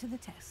put it to the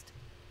test.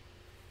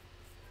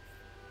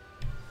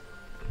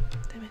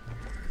 Damn it.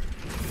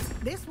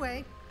 This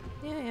way.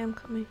 Yeah, I'm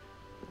coming.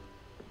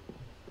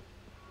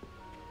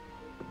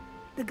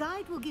 The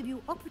guide will give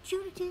you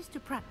opportunities to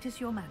practice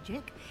your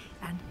magic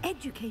and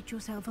educate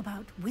yourself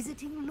about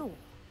wizarding lore.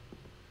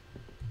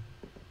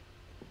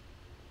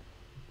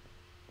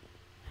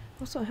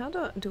 Also, how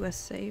do I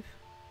save?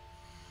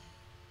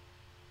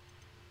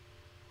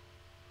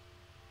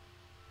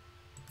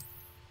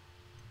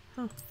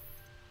 Huh.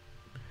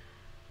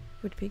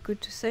 Would be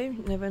good to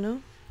save, never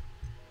know.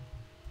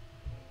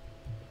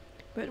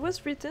 But it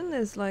was written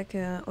as like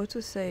a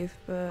autosave,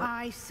 but...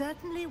 I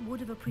certainly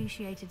would have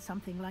appreciated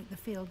something like the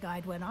field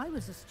guide when I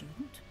was a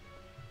student.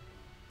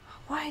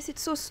 Why is it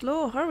so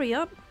slow? Hurry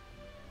up!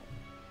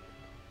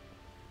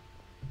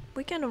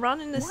 We can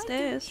run in the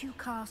stairs. Why don't you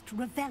cast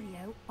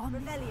Revelio on the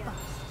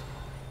bust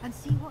and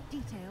see what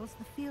details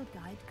the field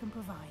guide can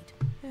provide?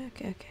 Yeah,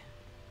 okay.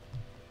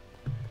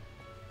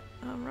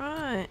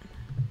 Alright.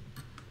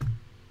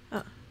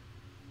 Oh,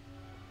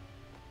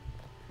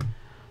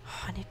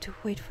 I need to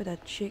wait for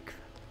that chick,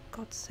 for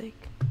God's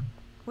sake.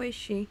 Where is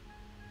she?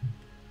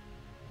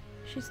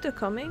 She's still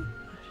coming?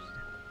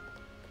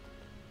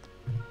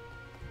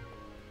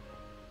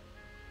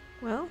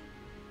 Well.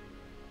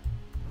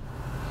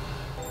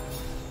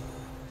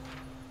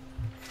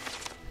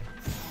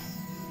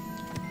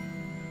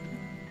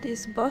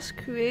 This boss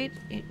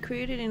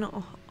created in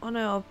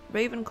honor of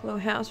Ravenclaw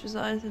House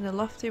resides in the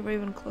lofty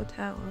Ravenclaw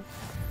Tower.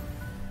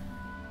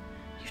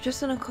 You've just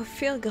done a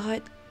field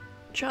guide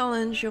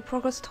challenge. Your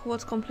progress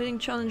towards completing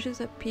challenges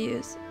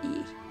appears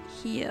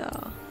here.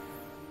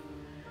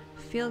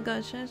 Field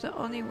guide challenge is the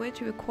only way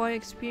to acquire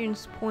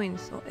experience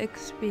points or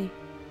XP.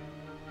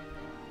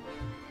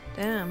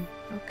 Damn,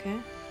 okay.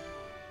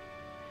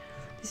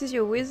 This is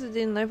your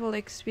wizarding level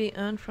XP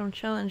earned from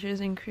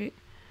challenges increase.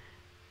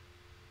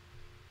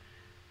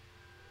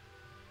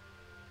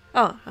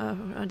 Oh,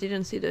 I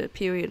didn't see the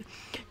period.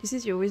 This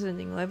is your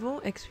wizarding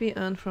level. XP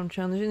earned from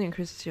challenges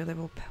increases your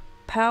level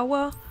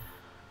power.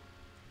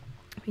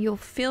 Your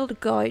field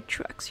guide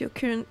tracks your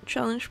current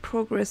challenge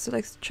progress.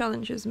 Selects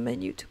challenges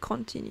menu to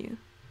continue.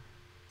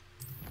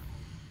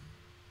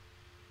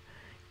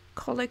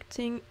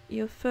 Collecting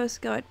your first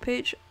guide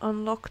page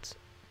unlocked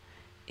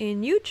a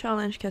new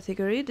challenge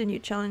category. The new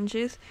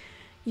challenges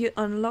you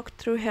unlocked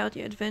throughout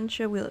your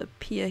adventure will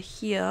appear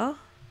here.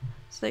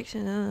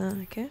 Selection,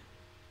 okay.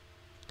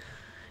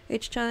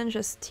 Each challenge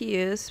has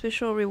tiers.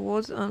 Special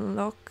rewards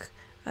unlock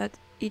at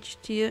each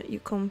tier you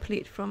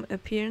complete, from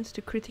appearance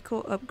to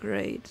critical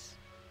upgrades.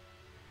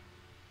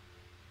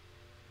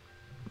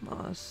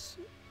 Boss.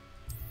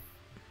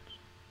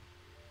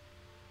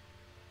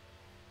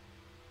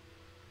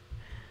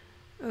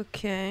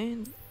 Okay,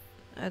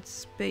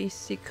 that's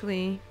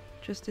basically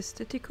just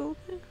aesthetical.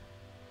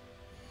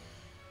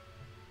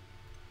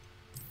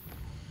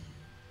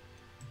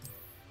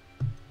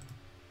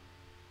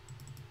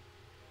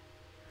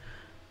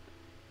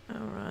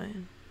 Alright.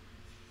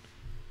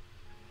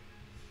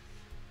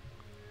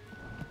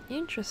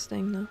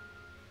 Interesting though.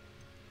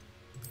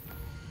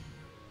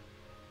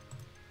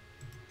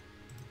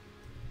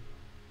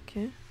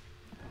 Okay.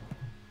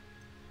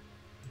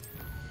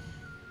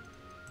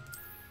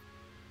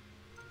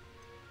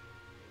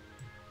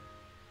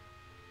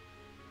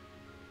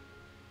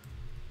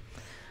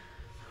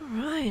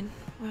 Alright,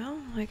 well,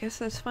 I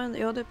guess let's find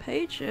the other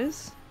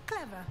pages.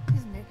 Clever,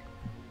 isn't it?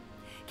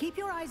 Keep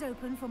your eyes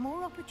open for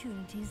more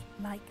opportunities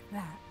like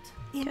that,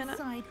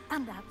 inside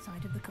and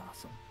outside of the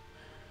castle.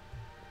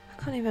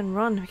 I can't even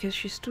run because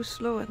she's too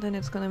slow and then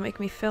it's gonna make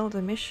me fail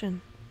the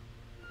mission.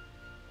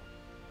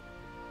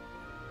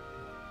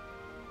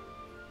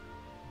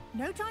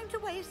 No time to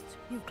waste.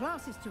 You've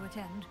classes to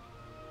attend.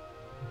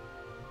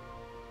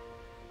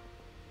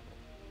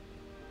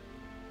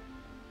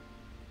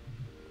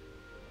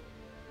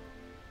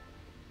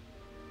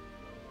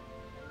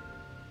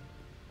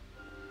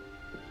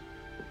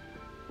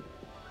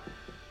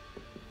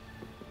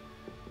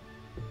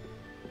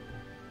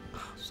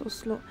 So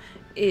slow.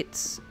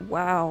 It's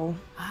wow.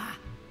 Ah,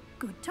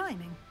 good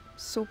timing.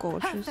 So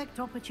gorgeous. Perfect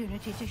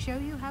opportunity to show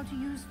you how to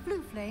use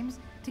flue flames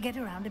to get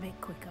around a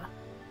bit quicker.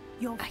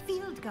 Your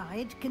field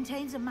guide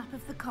contains a map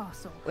of the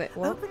castle. Wait,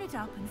 what? Open it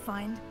up and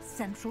find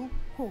Central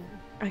Hall.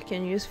 I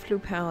can use flue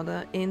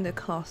powder in the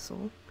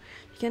castle.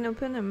 You can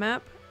open a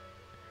map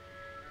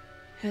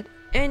at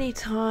any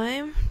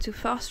time to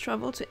fast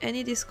travel to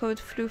any discovered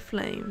flue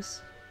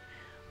flames.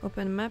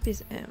 Open map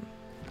is M.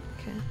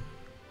 Okay.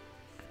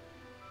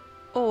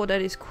 Oh,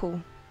 that is cool.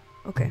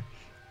 Okay.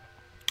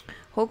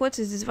 Hogwarts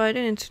is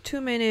divided into two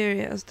main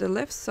areas. The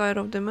left side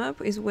of the map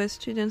is where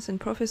students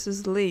and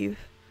professors live.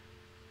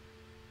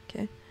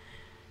 Okay.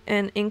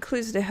 And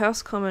includes the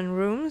house common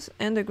rooms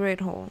and the Great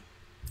Hall.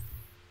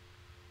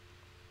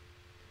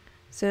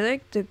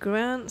 Select the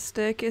Grand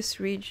Staircase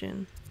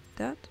region.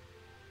 That.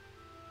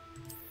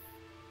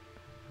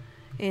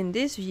 In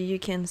this view, you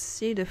can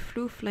see the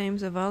flue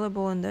flames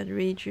available in that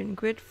region.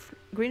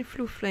 Green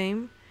flue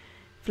flames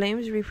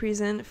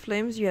represent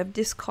flames you have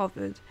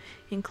discovered,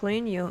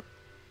 including your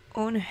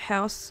own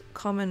house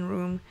common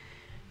room.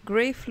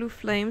 Grey flue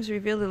flames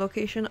reveal the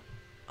location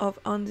of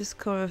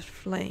undiscovered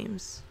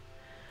flames.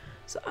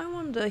 So I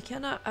wonder,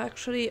 can I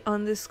actually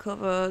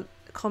undiscover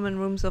common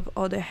rooms of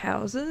other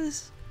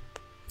houses?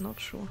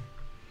 Not sure.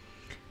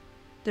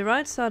 The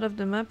right side of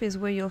the map is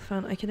where you'll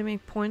find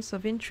academic points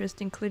of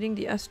interest, including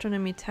the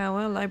astronomy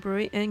tower,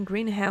 library, and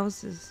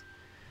greenhouses.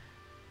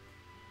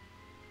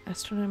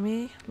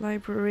 Astronomy,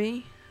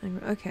 library,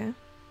 and okay.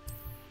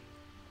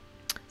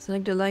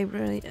 Select the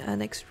library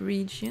annex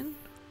region.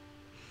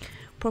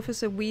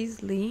 Professor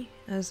Weasley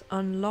has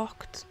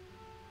unlocked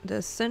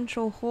the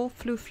Central Hall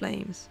flue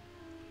flames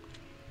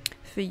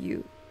for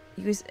you.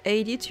 Use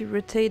AD to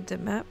rotate the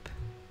map.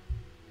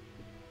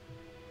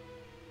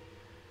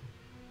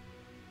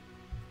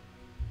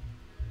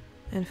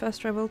 And fast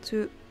travel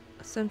to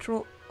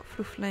Central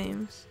flue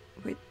flames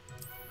with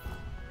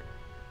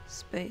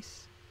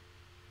space.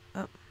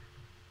 Oh.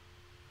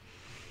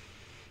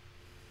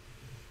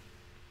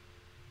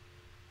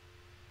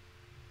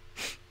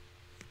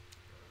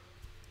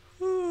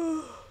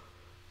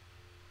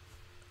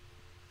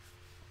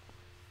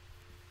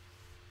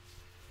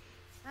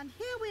 And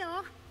here we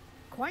are.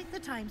 Quite the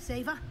time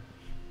saver.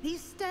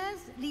 These stairs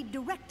lead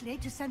directly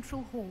to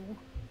Central Hall.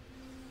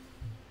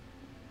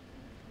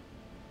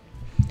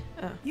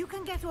 You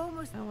can get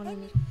almost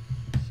any...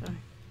 Sorry.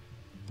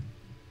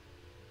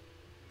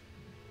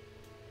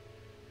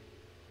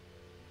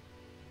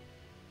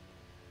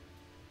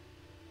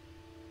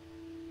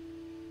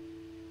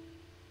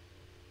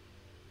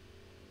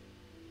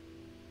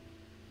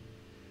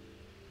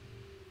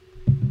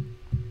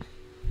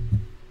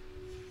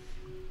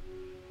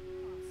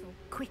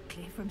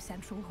 Quickly from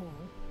Central Hall.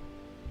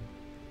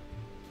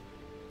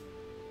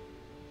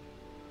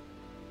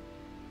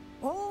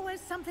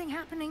 Always something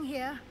happening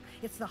here.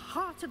 It's the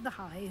heart of the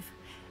hive,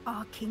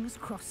 our King's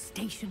Cross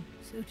station,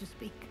 so to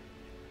speak.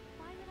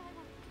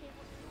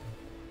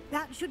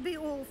 That should be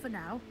all for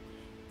now.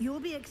 You'll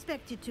be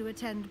expected to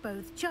attend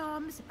both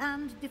Charms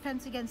and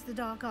Defense Against the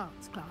Dark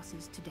Arts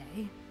classes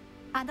today.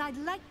 And I'd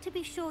like to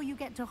be sure you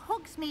get to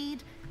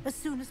Hogsmeade as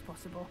soon as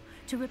possible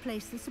to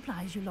replace the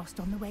supplies you lost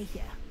on the way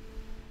here.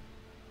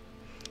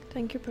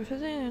 Thank you,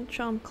 Professor. And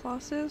charm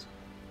classes.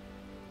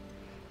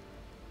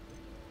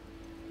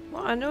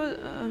 Well, I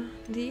know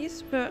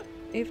these, but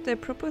if they're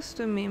proposed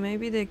to me,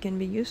 maybe they can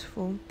be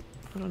useful.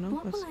 I don't know.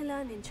 What will I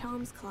learn in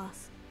charms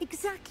class?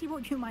 Exactly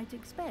what you might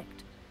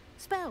expect.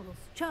 Spells,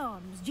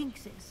 charms,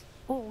 jinxes.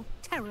 All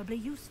terribly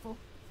useful.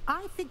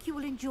 I think you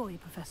will enjoy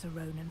Professor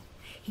Ronan.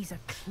 He's a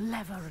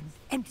clever and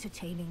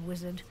entertaining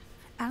wizard,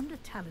 and a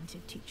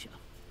talented teacher.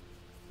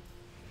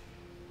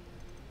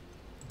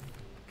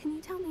 Can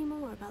you tell me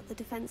more about the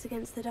Defense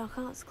Against the Dark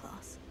Arts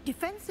class?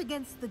 Defense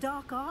Against the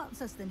Dark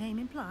Arts, as the name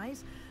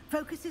implies,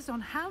 focuses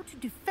on how to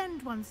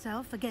defend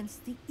oneself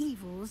against the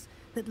evils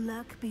that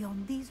lurk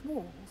beyond these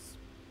walls.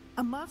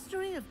 A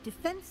mastery of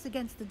Defense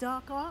Against the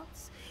Dark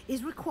Arts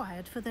is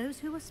required for those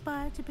who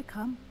aspire to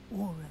become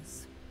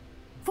Aurors.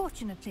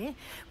 Fortunately,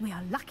 we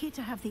are lucky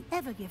to have the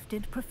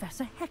ever-gifted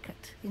Professor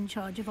Hecat in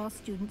charge of our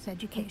students'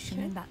 education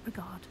in that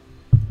regard.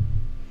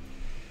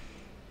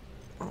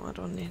 Oh, I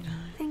don't need...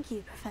 Thank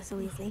you, Professor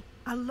Weasley.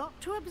 A lot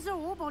to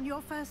absorb on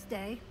your first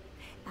day,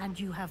 and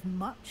you have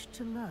much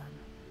to learn.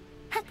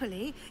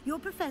 Happily, your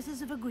professors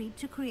have agreed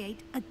to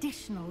create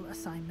additional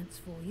assignments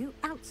for you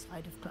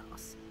outside of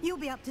class. You'll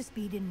be up to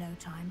speed in no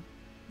time.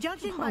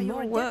 Judging by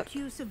your adept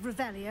use of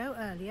Revelio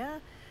earlier,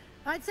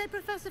 I'd say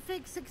Professor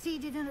Fig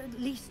succeeded in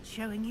at least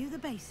showing you the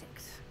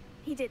basics.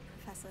 He did,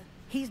 Professor.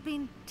 He's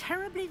been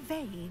terribly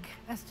vague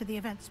as to the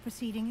events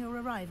preceding your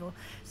arrival,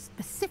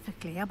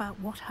 specifically about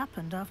what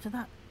happened after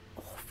that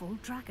awful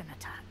dragon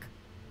attack.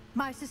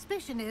 My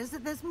suspicion is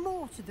that there's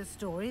more to the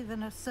story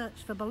than a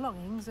search for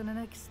belongings and an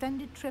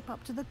extended trip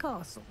up to the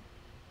castle.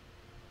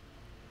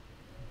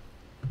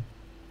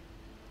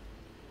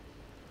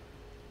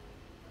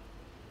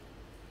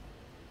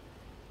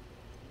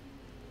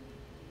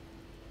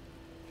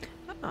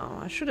 Oh,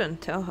 I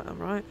shouldn't tell her,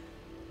 right?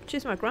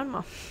 She's my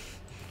grandma.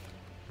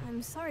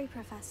 I'm sorry,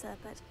 Professor,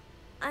 but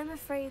I'm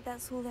afraid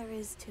that's all there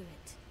is to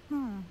it.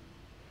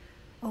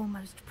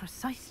 Almost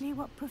precisely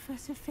what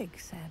Professor Fig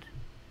said.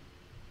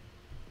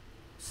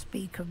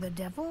 Speak of the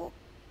devil,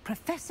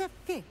 Professor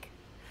Fig.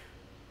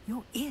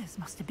 Your ears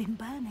must have been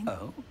burning.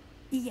 Oh?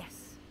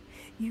 Yes.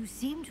 You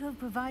seem to have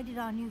provided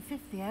our new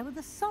fifth year with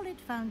a solid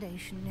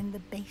foundation in the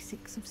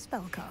basics of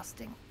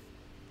spellcasting.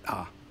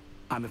 Ah,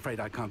 I'm afraid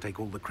I can't take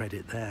all the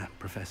credit there,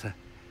 Professor.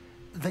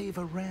 They've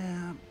a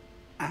rare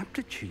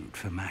aptitude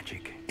for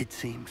magic, it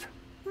seems.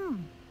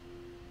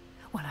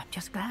 Well, I'm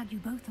just glad you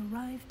both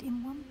arrived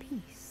in one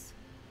piece.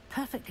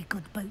 Perfectly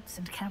good boats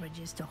and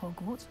carriages to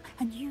Hogwarts,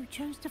 and you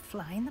chose to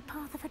fly in the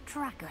path of a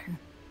dragon.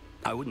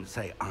 I wouldn't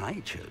say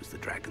I chose the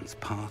dragon's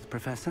path,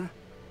 Professor.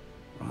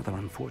 Rather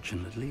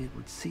unfortunately, it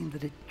would seem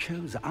that it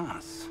chose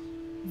us.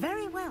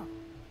 Very well.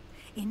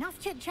 Enough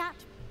chit-chat.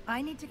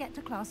 I need to get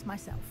to class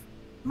myself.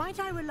 Might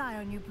I rely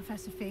on you,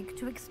 Professor Fig,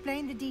 to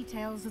explain the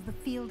details of the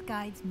field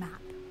guide's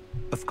map?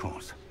 Of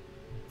course.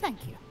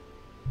 Thank you.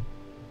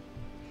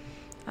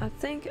 I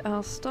think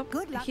I'll stop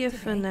Good luck here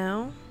today. for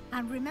now.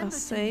 And remember I'll to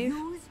save.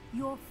 use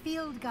your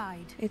field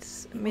guide.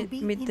 It's It will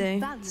be midday,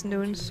 invaluable it's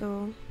noon, to you.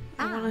 so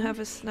I want to have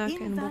a snack and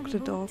walk the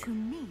Invaluable dog. to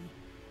me,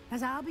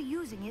 as I'll be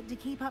using it to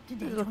keep up to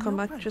date It'll on come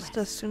your back just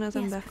progress. as soon as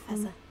I'm Yes, back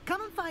Professor. home.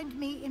 Come and find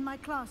me in my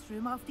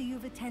classroom after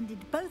you've attended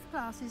both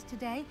classes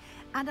today,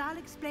 and I'll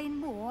explain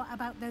more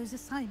about those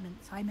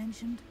assignments I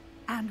mentioned.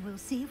 And we'll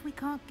see if we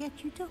can't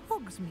get you to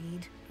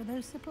Hogsmeade for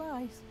those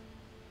supplies.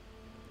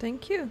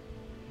 Thank you.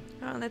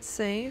 Let's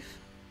save.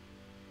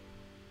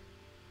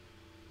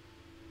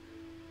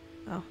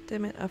 Oh,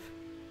 damn it, I've...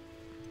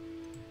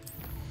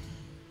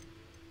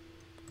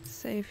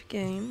 Save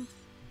game.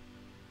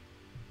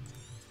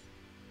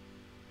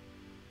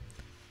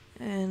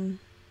 And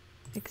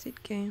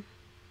exit game.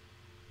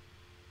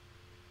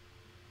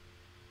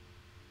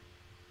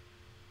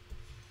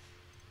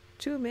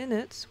 Two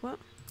minutes? What?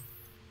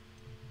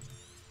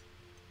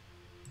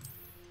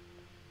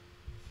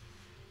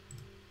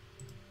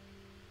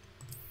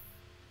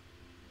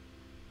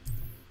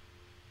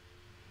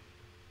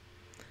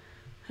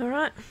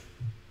 Alright.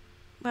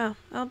 Well,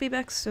 I'll be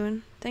back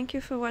soon. Thank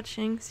you for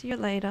watching. See you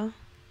later.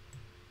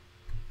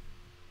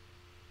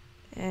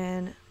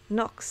 And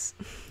Nox.